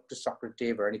sign up to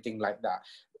Socrative or anything like that.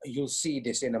 You'll see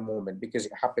this in a moment because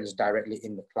it happens directly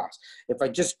in the class. If I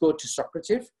just go to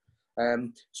Socrative,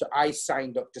 so I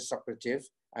signed up to Socrative,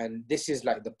 and this is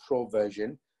like the pro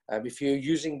version. If you're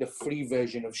using the free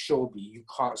version of Showbie, you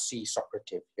can't see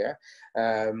Socrative, yeah?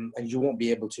 And you won't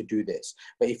be able to do this.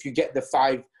 But if you get the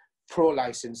 5 pro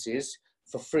licenses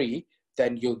for free,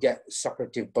 then you'll get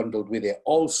Socrative bundled with it.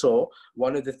 Also,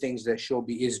 one of the things that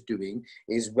Showbie is doing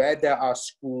is where there are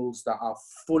schools that are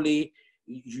fully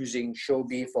using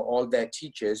Showbie for all their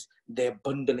teachers, they're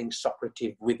bundling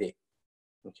Socrative with it.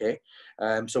 Okay,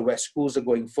 so where schools are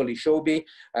going fully Showbie,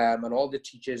 and all the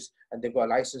teachers, and they've got a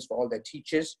license for all their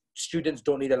teachers, students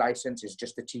don't need a license, it's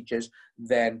just the teachers,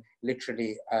 then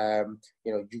literally,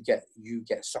 you know, you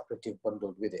get Socrative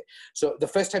bundled with it. So the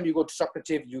first time you go to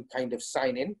Socrative, you kind of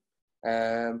sign in,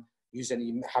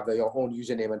 you have your own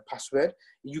username and password.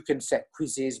 You can set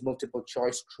quizzes, multiple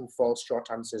choice, true, false, short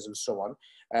answers, and so on.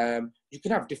 You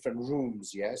can have different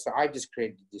rooms, yeah? So I just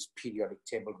created this periodic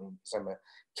table room because I'm a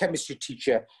chemistry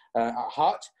teacher at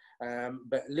heart.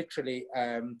 But literally,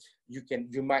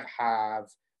 you might have,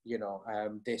 you know,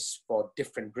 this for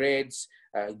different grades,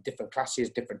 different classes,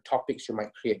 different topics. You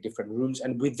might create different rooms,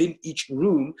 and within each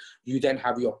room, you then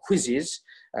have your quizzes.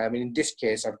 In this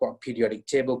case, I've got a periodic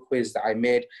table quiz that I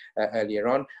made earlier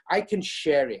on. I can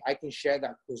share it. I can share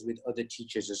that quiz with other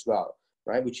teachers as well,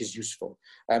 right? Which is useful.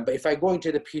 But if I go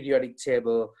into the periodic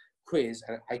table quiz,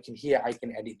 and I can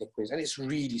edit the quiz, and it's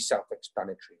really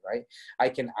self-explanatory, right? I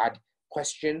can add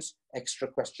questions, extra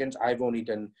questions. I've only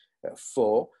done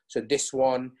 4. So this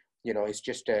one, you know, it's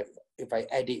just if I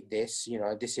edit this, you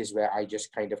know, this is where I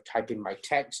just kind of type in my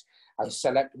text. I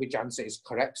select which answer is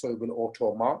correct, so it will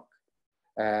auto mark.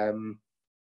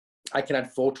 I can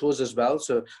add photos as well.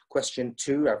 So question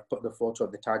 2, I've put the photo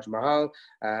of the Taj Mahal,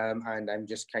 and I'm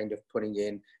just kind of putting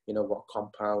in, you know, what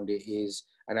compound it is,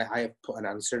 and I have put an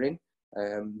answer in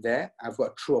there. I've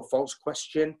got a true or false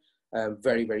question,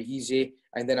 very, very easy.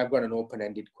 And then I've got an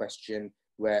open-ended question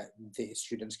where the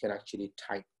students can actually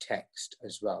type text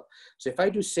as well. So if I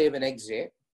do save and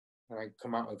exit, and I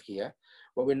come out of here,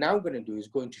 what we're now going to do is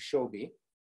go into Showbie,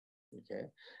 okay?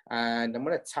 And I'm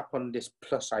going to tap on this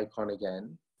plus icon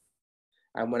again.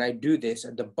 And when I do this,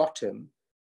 at the bottom,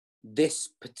 this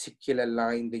particular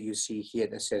line that you see here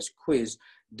that says quiz,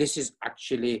 this is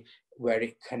actually where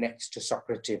it connects to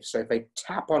Socrative. So if I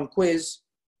tap on quiz,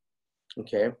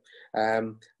 okay,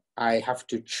 I have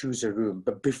to choose a room.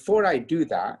 But before I do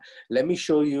that, let me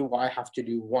show you what I have to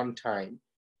do one time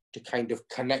to kind of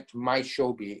connect my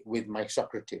Showbie with my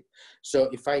Socrative. So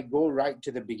if I go right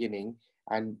to the beginning,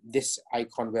 and this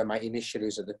icon where my initial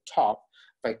is at the top,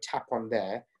 if I tap on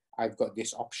there, I've got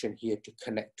this option here to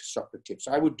connect to Socrative.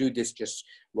 So I would do this just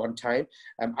one time.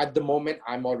 At the moment,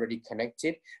 I'm already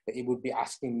connected, but it would be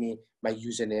asking me my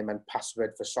username and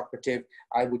password for Socrative.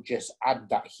 I would just add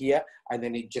that here, and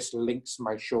then it just links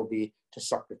my Showbie to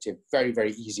Socrative. Very,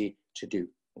 very easy to do,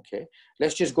 okay?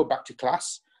 Let's just go back to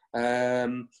class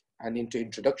and into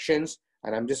introductions,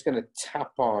 and I'm just gonna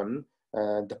tap on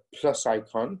the plus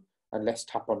icon, and let's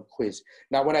tap on quiz.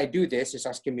 Now, when I do this, it's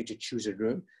asking me to choose a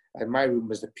room. And my room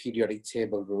was the periodic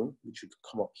table room, which would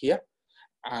come up here.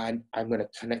 And I'm going to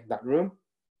connect that room.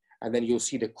 And then you'll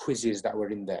see the quizzes that were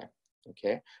in there.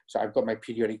 Okay, so I've got my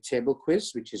periodic table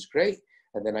quiz, which is great.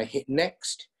 And then I hit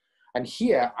next. And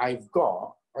here I've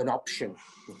got an option.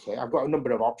 Okay, I've got a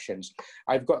number of options.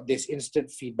 I've got this instant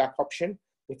feedback option.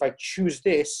 If I choose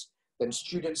this, then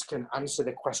students can answer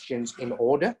the questions in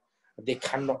order. They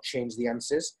cannot change the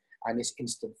answers, and it's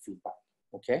instant feedback.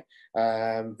 Okay,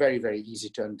 very, very easy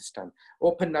to understand.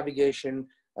 Open navigation,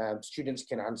 students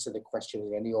can answer the question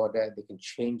in any order. They can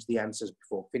change the answers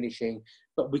before finishing,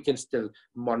 but we can still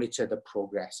monitor the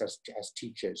progress as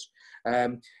teachers.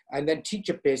 And then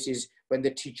teacher pace is when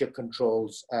the teacher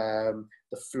controls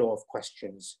the flow of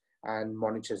questions and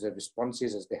monitors the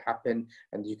responses as they happen,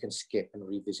 and you can skip and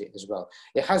revisit as well.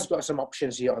 It has got some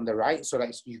options here on the right, so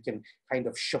that you can kind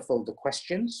of shuffle the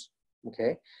questions.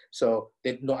 Okay, so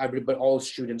not everybody, all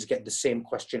students get the same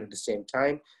question at the same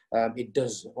time. It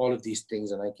does all of these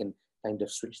things, and I can kind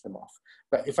of switch them off.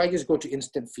 But if I just go to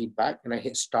instant feedback and I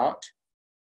hit start,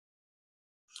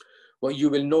 what you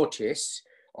will notice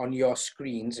on your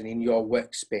screens and in your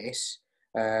workspace,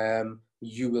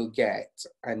 you will get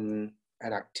an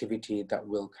activity that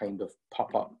will kind of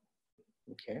pop up.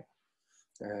 Okay,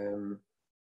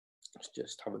 let's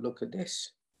just have a look at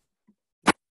this.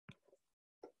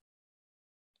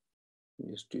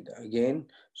 Just do that again.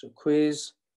 So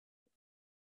quiz,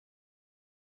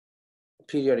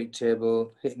 periodic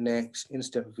table, hit next,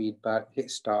 instant feedback, hit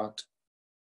start.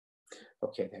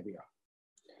 Okay, there we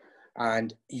are.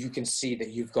 And you can see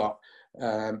that you've got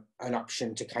an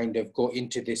option to kind of go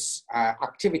into this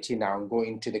activity now and go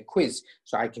into the quiz.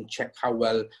 So I can check how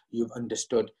well you've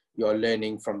understood your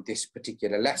learning from this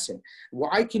particular lesson.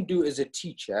 What I can do as a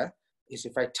teacher is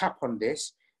if I tap on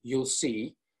this, you'll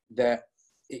see that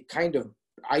it kind of,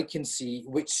 I can see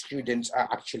which students are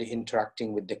actually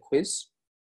interacting with the quiz.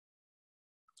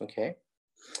 Okay.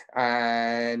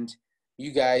 And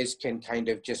you guys can kind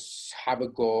of just have a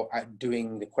go at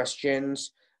doing the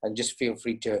questions, and just feel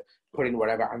free to put in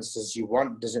whatever answers you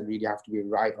want. It doesn't really have to be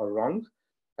right or wrong.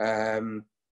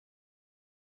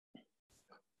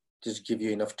 Just give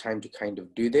you enough time to kind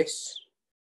of do this.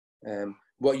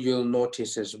 What you'll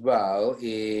notice as well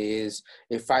is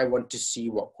if I want to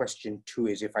see what question 2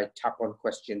 is, if I tap on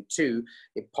question 2,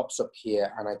 it pops up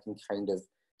here and I can kind of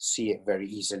see it very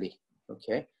easily.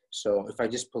 Okay, so if I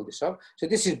just pull this up, so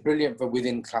this is brilliant for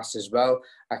within class as well.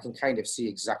 I can kind of see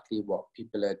exactly what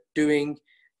people are doing,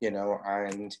 you know,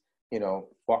 and you know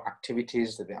what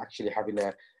activities that they're actually having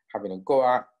a go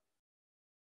at.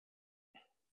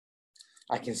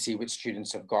 I can see which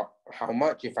students have got how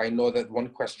much. If I know that one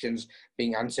question's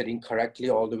being answered incorrectly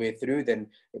all the way through, then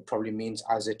it probably means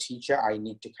as a teacher, I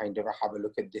need to kind of have a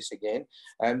look at this again.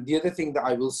 The other thing that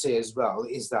I will say as well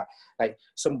is that like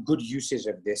some good uses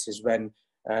of this is when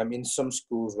in some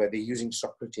schools where they're using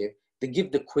Socrative, they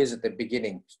give the quiz at the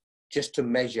beginning just to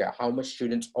measure how much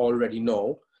students already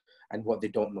know and what they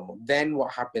don't know. Then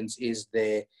what happens is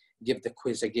they give the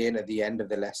quiz again at the end of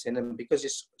the lesson, and because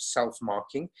it's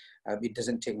self-marking, it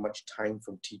doesn't take much time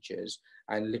from teachers,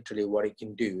 and literally what it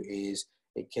can do is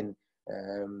it can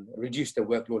reduce the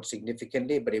workload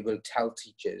significantly, but it will tell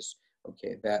teachers,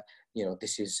 okay, that you know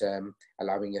this is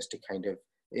allowing us to kind of,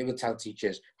 it will tell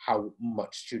teachers how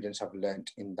much students have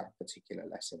learned in that particular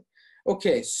lesson.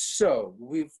 Okay, so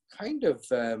we've kind of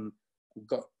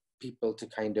got people to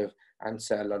kind of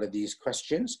answer a lot of these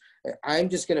questions. I'm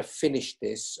just going to finish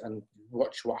this and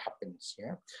watch what happens.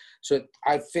 Yeah. So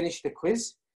I've finished the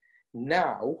quiz.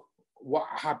 Now, what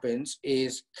happens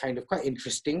is kind of quite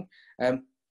interesting.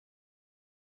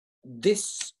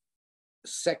 This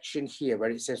section here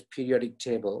where it says periodic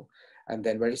table and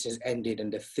then where it says ended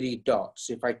and the 3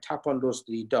 dots, if I tap on those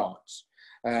 3 dots,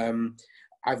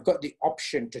 I've got the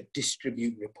option to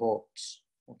distribute reports.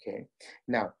 Okay.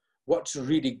 Now, what's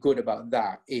really good about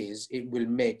that is it will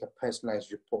make a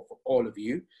personalized report for all of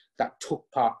you that took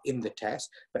part in the test.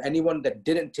 But anyone that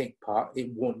didn't take part,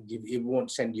 it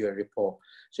won't send you a report.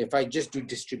 So if I just do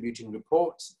distributing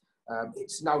reports,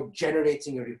 it's now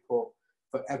generating a report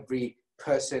for every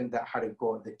person that had a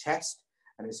go at the test,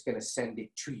 and it's going to send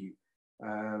it to you.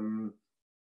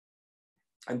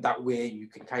 And that way you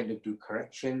can kind of do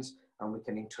corrections, and we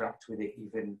can interact with it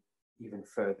even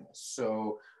further.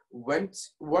 So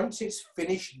once it's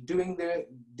finished doing the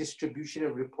distribution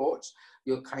of reports,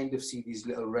 you'll kind of see these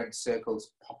little red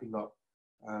circles popping up.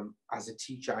 As a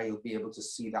teacher, I'll be able to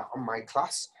see that on my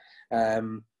class.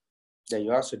 There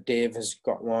you are. So Dave has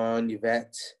got one,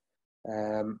 Yvette,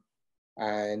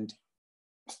 and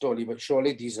slowly but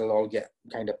surely these will all get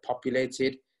kind of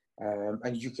populated,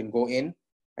 and you can go in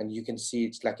and you can see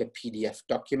it's like a PDF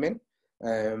document,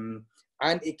 and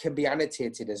it can be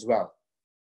annotated as well,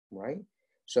 right?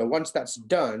 So once that's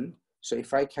done, so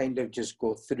if I kind of just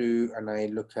go through and I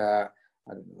look at,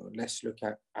 I don't know, let's look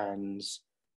at Anne's.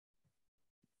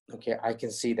 Okay, I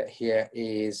can see that here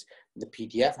is the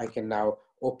PDF. I can now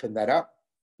open that up.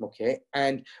 Okay,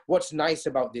 and what's nice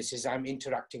about this is I'm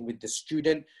interacting with the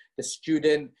student. The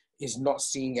student is not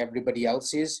seeing everybody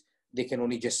else's. They can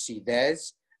only just see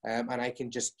theirs. And I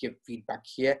can just give feedback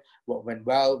here, what went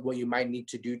well, what you might need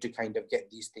to do to kind of get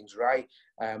these things right.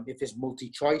 If it's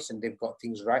multi-choice and they've got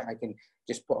things right, I can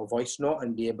just put a voice note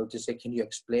and be able to say, can you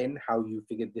explain how you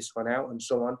figured this one out, and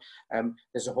so on.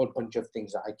 There's a whole bunch of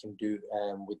things that I can do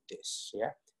with this,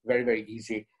 yeah? Very, very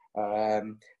easy.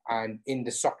 And in the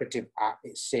Socrative app,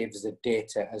 it saves the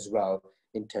data as well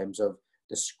in terms of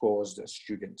the scores that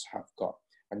students have got.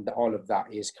 And all of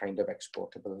that is kind of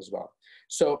exportable as well.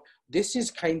 So this is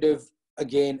kind of,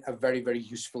 again, a very, very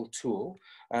useful tool.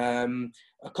 A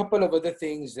couple of other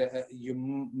things that you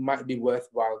might be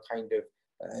worthwhile kind of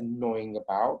knowing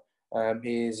about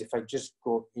is if I just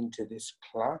go into this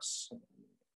class.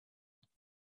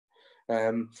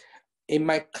 In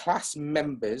my class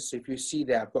members, so if you see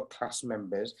there, I've got class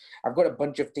members. I've got a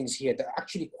bunch of things here that are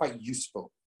actually quite useful.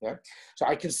 Yeah, so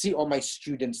I can see all my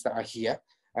students that are here.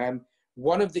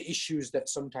 One of the issues that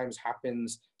sometimes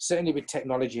happens, certainly with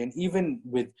technology, and even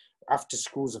with after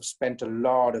schools have spent a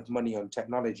lot of money on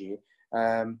technology,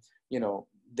 you know,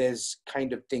 there's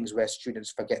kind of things where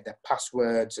students forget their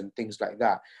passwords and things like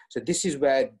that. So this is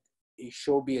where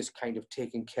Showbie is kind of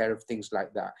taking care of things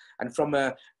like that. And from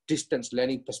a distance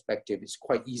learning perspective, it's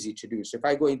quite easy to do. So if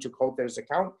I go into Chohan's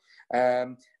account,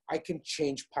 I can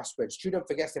change password. Student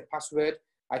forgets their password,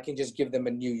 I can just give them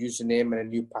a new username and a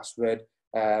new password,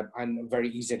 and very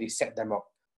easily set them up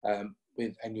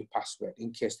with a new password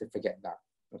in case they forget that.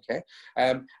 Okay,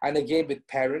 and again with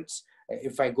parents,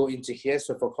 if I go into here,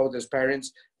 so for Chohan's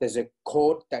parents, there's a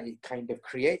code that it kind of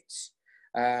creates,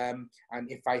 and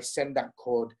if I send that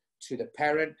code to the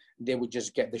parent, they would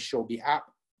just get the Showbie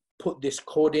app, put this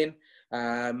code in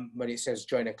when it says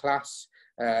join a class,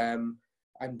 and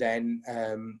then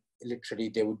literally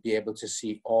they would be able to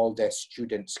see all their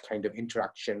students' kind of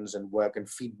interactions and work and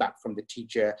feedback from the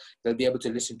teacher. They'll be able to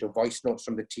listen to voice notes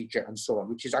from the teacher and so on,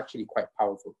 which is actually quite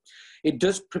powerful. It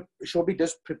does, Showbie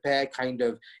does prepare kind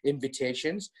of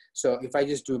invitations. So if I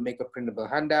just do make a printable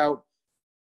handout,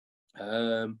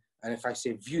 and if I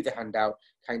say view the handout,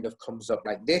 kind of comes up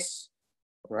like this,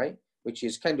 right? Which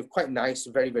is kind of quite nice,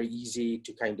 very, very easy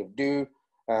to kind of do.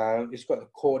 It's got the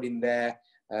code in there.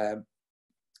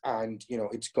 And you know,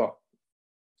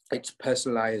 it's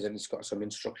personalized and it's got some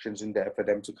instructions in there for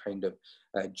them to kind of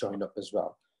join up as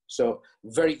well. So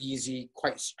very easy,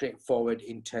 quite straightforward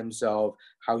in terms of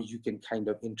how you can kind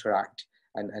of interact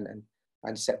and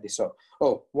set this up.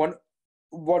 Oh,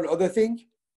 one other thing,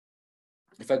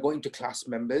 if I go into class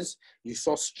members, you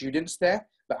saw students there,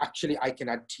 but actually I can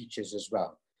add teachers as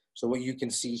well. So what you can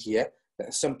see here,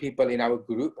 some people in our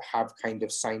group have kind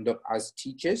of signed up as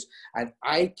teachers, and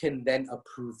I can then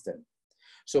approve them.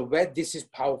 So where this is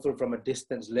powerful from a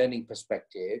distance learning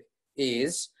perspective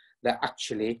is that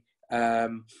actually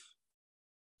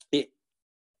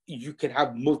you can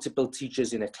have multiple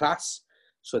teachers in a class.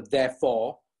 So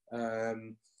therefore,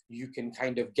 you can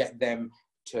kind of get them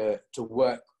to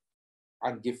work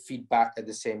and give feedback at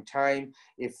the same time.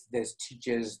 If there's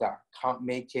teachers that can't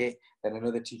make it, then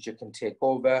another teacher can take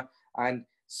over. And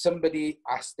somebody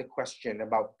asked the question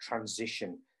about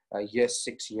transition, year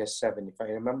 6, year 7. If I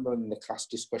remember in the class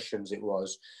discussions, it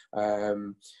was.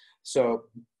 So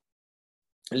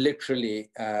literally,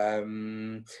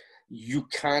 you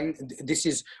can, this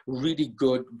is really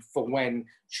good for when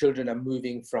children are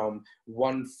moving from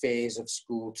one phase of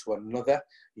school to another.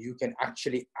 You can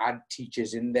actually add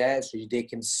teachers in there so they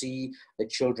can see the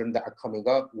children that are coming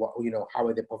up, what, you know, how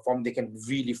are they perform. They can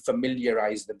really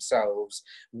familiarize themselves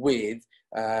with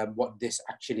what this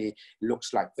actually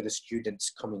looks like for the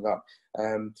students coming up.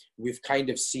 We've kind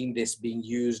of seen this being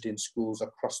used in schools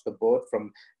across the board,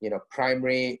 from, you know,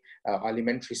 primary,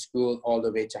 elementary school, all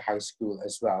the way to high school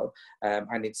as well.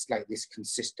 And it's like this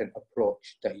consistent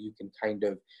approach that you can kind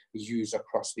of use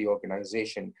across the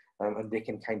organization, and they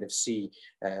can kind of see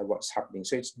what's happening.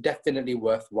 So it's definitely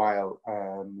worthwhile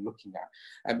looking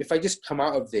at. If I just come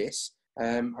out of this,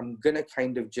 I'm gonna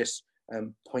kind of just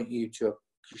point you to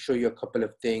show you a couple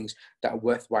of things that are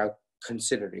worthwhile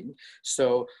considering.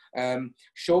 So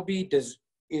Showbie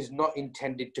is not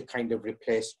intended to kind of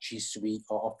replace G Suite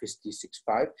or Office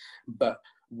 365, but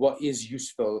what is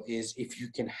useful is if you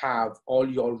can have all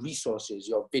your resources,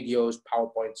 your videos,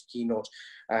 PowerPoints, keynotes,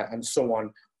 and so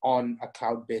on a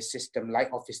cloud-based system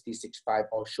like Office 365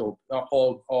 or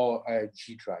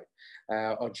G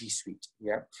Drive or G Suite.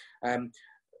 Yeah,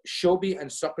 Showbie and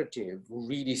Socrative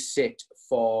really sit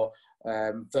for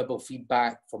verbal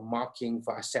feedback, for marking,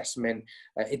 for assessment.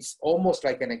 It's almost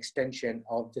like an extension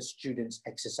of the student's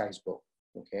exercise book.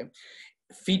 Okay,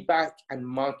 feedback and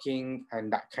marking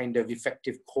and that kind of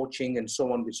effective coaching and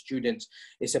so on with students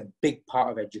is a big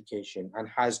part of education and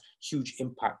has huge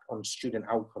impact on student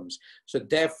outcomes. So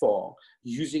therefore,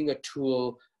 using a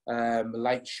tool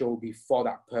like Showbie for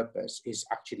that purpose is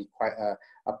actually quite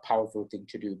a powerful thing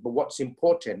to do. But what's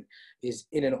important is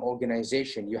in an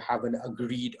organization, you have an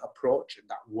agreed approach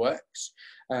that works,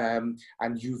 and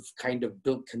you've kind of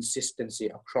built consistency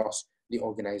across the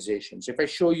organization. So if I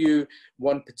show you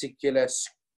one particular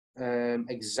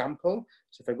example,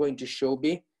 so if I go into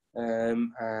Showbie,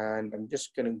 and I'm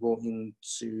just going to go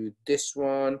into this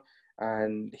one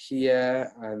and here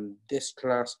and this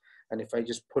class, and if I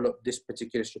just pull up this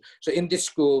particular, so in this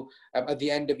school, at the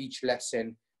end of each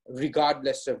lesson,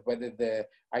 regardless of whether the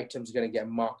item's going to get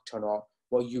marked or not,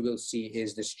 what you will see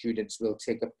is the students will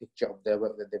take a picture of their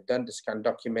work that they've done, the scanned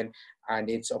document, and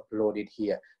it's uploaded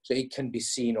here. So it can be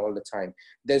seen all the time.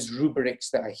 There's rubrics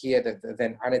that are here that are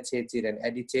then annotated and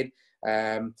edited.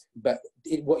 But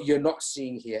what you're not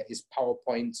seeing here is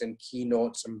PowerPoints and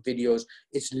keynotes and videos.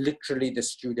 It's literally the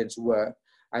students' work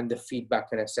and the feedback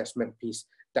and assessment piece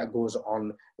that goes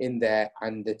on in there,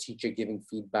 and the teacher giving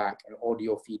feedback and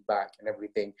audio feedback and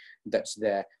everything that's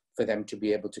there for them to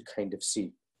be able to kind of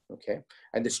see. Okay,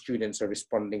 and the students are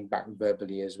responding back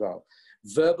verbally as well.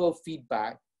 Verbal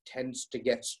feedback tends to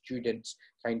get students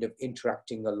kind of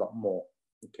interacting a lot more.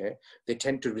 Okay, they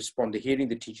tend to respond to hearing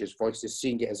the teacher's voice, they're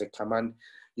seeing it as a command.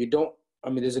 You don't, I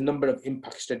mean, there's a number of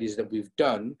impact studies that we've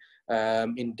done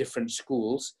in different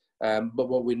schools, but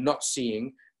what we're not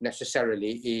seeing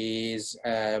necessarily is,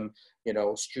 you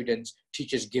know,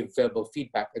 teachers give verbal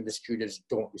feedback and the students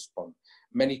don't respond.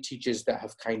 Many teachers that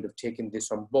have kind of taken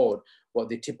this on board, what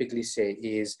they typically say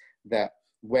is that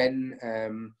when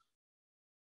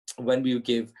we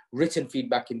give written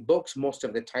feedback in books, most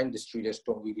of the time the students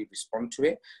don't really respond to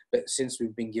it. But since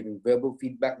we've been giving verbal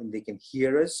feedback and they can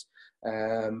hear us,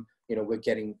 you know, we're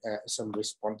getting some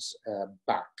response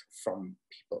back from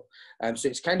people. So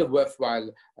it's kind of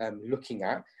worthwhile looking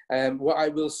at. What I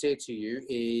will say to you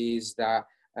is that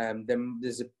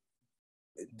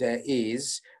there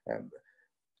is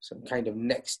some kind of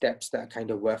next steps that are kind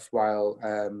of worthwhile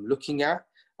looking at.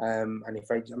 And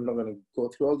I'm not going to go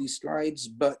through all these slides,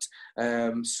 but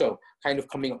so kind of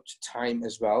coming up to time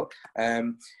as well.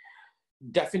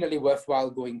 Definitely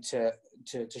worthwhile going to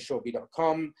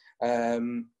showbie.com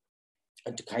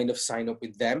and to kind of sign up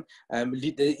with them.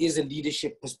 There is a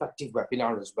leadership perspective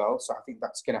webinar as well. So I think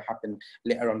that's going to happen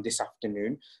later on this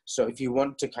afternoon. So if you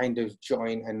want to kind of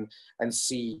join and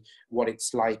see what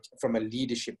it's like from a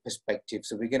leadership perspective.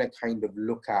 So we're going to kind of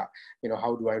look at, you know,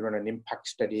 how do I run an impact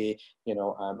study? You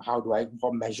know,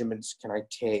 what measurements can I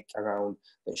take around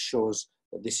that shows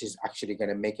that this is actually going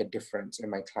to make a difference in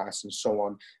my class and so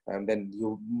on, then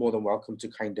you're more than welcome to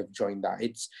kind of join that.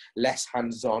 It's less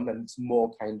hands-on and it's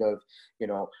more kind of, you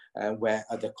know, where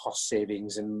are the cost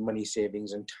savings and money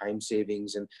savings and time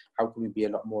savings, and how can we be a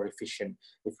lot more efficient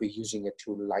if we're using a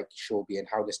tool like Showbie, and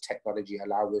how does technology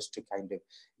allow us to kind of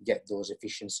get those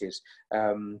efficiencies.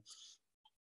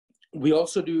 We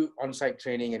also do on-site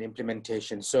training and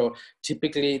implementation. So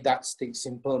typically that's Think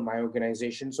Simple, my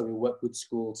organization. So we work with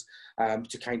schools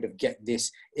to kind of get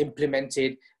this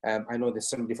implemented. I know there's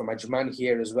somebody from Ajman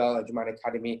here as well, Ajman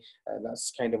Academy.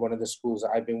 That's kind of one of the schools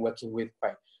that I've been working with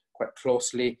quite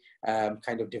closely,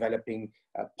 kind of developing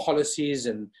policies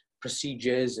and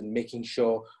procedures and making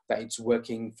sure that it's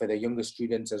working for the younger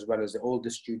students as well as the older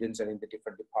students and in the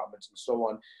different departments and so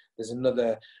on. There's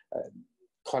another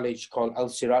college called Al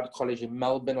Sirad College in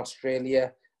Melbourne,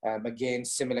 Australia. Again,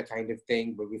 similar kind of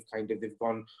thing, but they've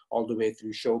gone all the way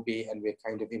through Showbie, and we're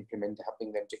kind of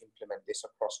helping them to implement this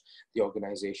across the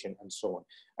organization and so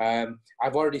on.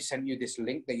 I've already sent you this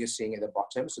link that you're seeing at the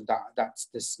bottom. So that's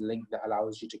this link that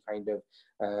allows you to kind of,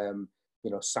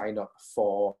 sign up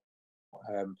for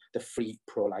the free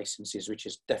pro licenses, which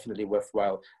is definitely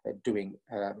worthwhile doing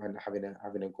and having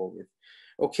a go with.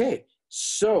 Okay,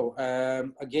 so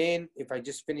again, if I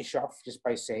just finish off just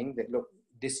by saying that, look,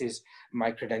 this is my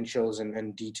credentials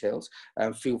and details.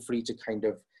 Feel free to kind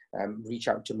of reach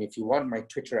out to me if you want. My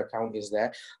Twitter account is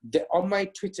there. On my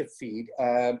Twitter feed,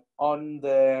 on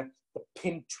the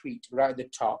pinned tweet right at the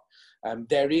top,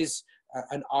 there is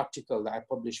an article that I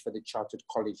published for the Chartered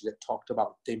College that talked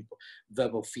about the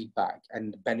verbal feedback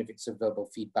and the benefits of verbal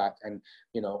feedback, and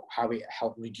how it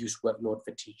helped reduce workload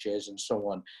for teachers and so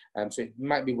on. So it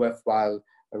might be worthwhile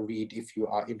a read if you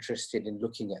are interested in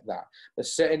looking at that. But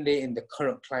certainly in the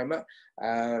current climate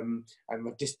and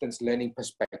a distance learning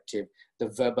perspective, the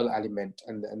verbal element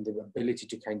and the ability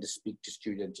to kind of speak to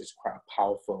students is quite a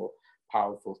powerful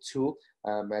tool.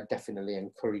 I definitely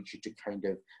encourage you to kind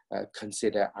of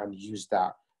consider and use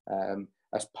that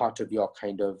as part of your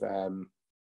kind of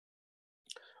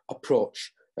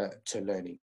approach to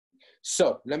learning.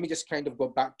 So let me just kind of go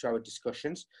back to our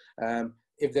discussions.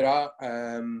 If there are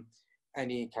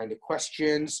any kind of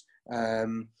questions,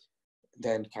 then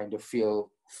kind of feel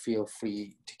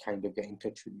free to kind of get in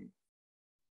touch with me.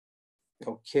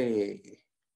 Okay,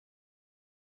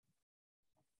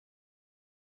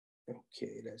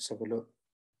 let's have a look.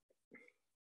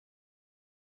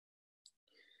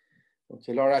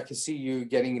 Okay, Laura, I can see you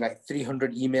getting like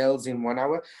 300 emails in 1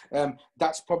 hour.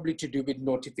 That's probably to do with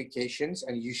notifications,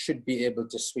 and you should be able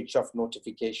to switch off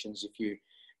notifications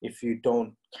if you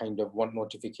don't kind of want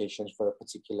notifications for a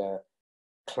particular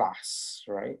class,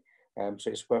 right? So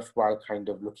it's worthwhile kind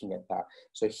of looking at that.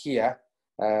 So here,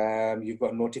 you've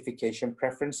got notification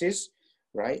preferences,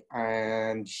 right?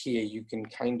 And here you can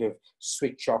kind of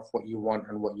switch off what you want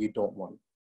and what you don't want,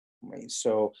 right?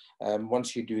 So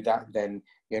once you do that, then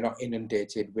you're not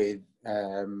inundated with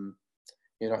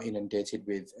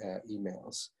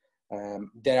emails.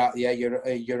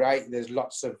 You're right. There's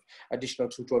lots of additional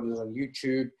tutorials on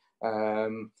YouTube,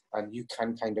 and you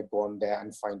can kind of go on there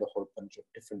and find a whole bunch of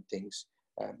different things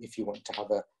if you want to have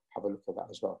a look at that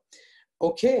as well.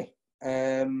 Okay,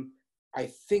 I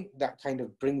think that kind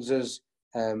of brings us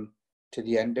to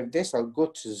the end of this. I'll go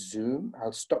to Zoom.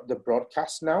 I'll stop the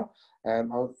broadcast now.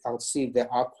 I'll see if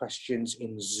there are questions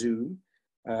in Zoom.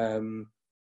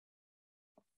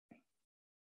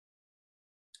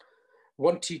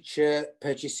 One teacher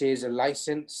purchases a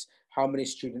license. How many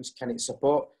students can it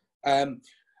support?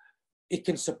 It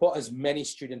can support as many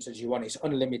students as you want. It's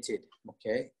unlimited,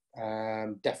 okay?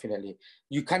 Definitely.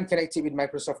 You can connect it with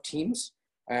Microsoft Teams.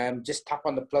 Just tap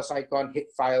on the plus icon,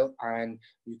 hit file, and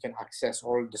you can access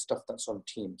all the stuff that's on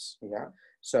Teams, yeah?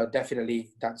 So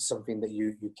definitely that's something that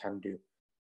you can do.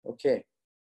 Okay.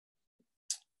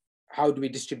 How do we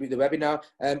distribute the webinar?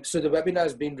 So the webinar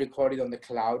is being recorded on the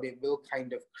cloud. It will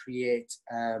kind of create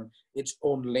its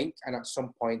own link, and at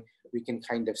some point we can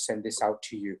kind of send this out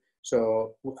to you.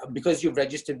 So because you've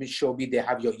registered with Showbie, they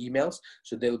have your emails,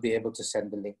 so they'll be able to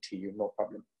send the link to you, no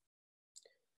problem.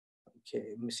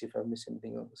 Okay, let me see if I missed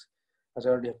anything else. As I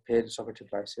already have paid the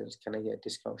Socrative license, can I get a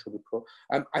discount Showbie Pro?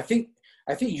 I think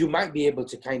you might be able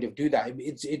to kind of do that.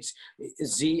 It's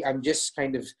Z. I'm just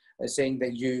kind of saying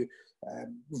that you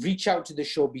reach out to the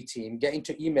Showbie team, getting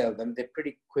to email them. They're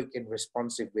pretty quick and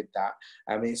responsive with that.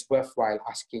 It's worthwhile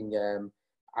asking the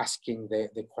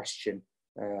question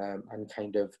and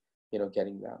kind of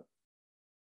getting that.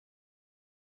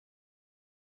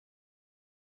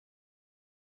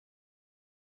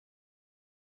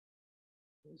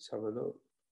 Let's have a look.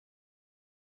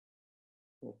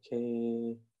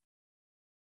 Okay.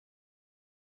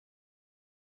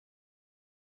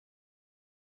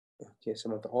 Okay,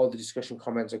 all the discussion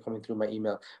comments are coming through my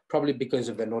email, probably because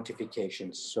of the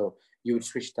notifications. So you would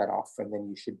switch that off, and then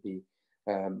you should be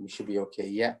okay.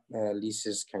 Yeah,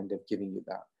 Lisa's kind of giving you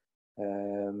that.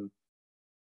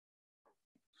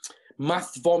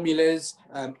 Math formulas,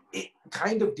 it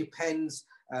kind of depends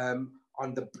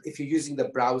on if you're using the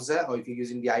browser or if you're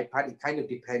using the iPad. It kind of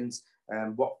depends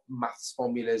what maths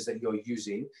formulas that you're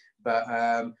using. But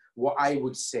what I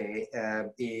would say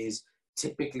is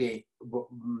typically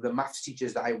the maths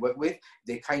teachers that I work with,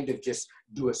 they kind of just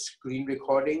do a screen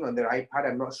recording on their iPad.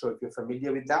 I'm not sure if you're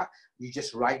familiar with that. You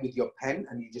just write with your pen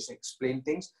and you just explain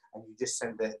things and you just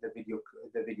send the video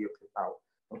clip out.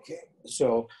 Okay,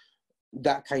 so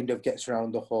that kind of gets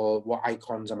around the whole, what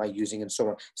icons am I using and so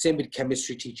on. Same with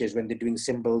chemistry teachers when they're doing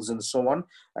symbols and so on.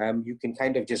 You can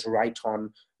kind of just write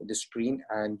on the screen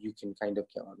and you can kind of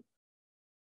get on.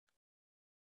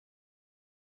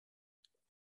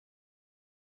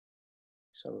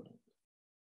 So,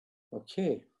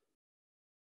 okay.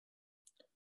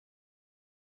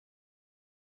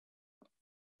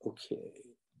 Okay.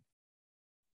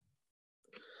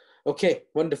 Okay,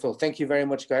 wonderful. Thank you very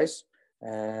much, guys.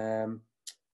 And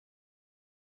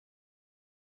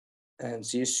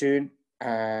see you soon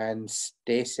and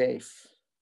stay safe.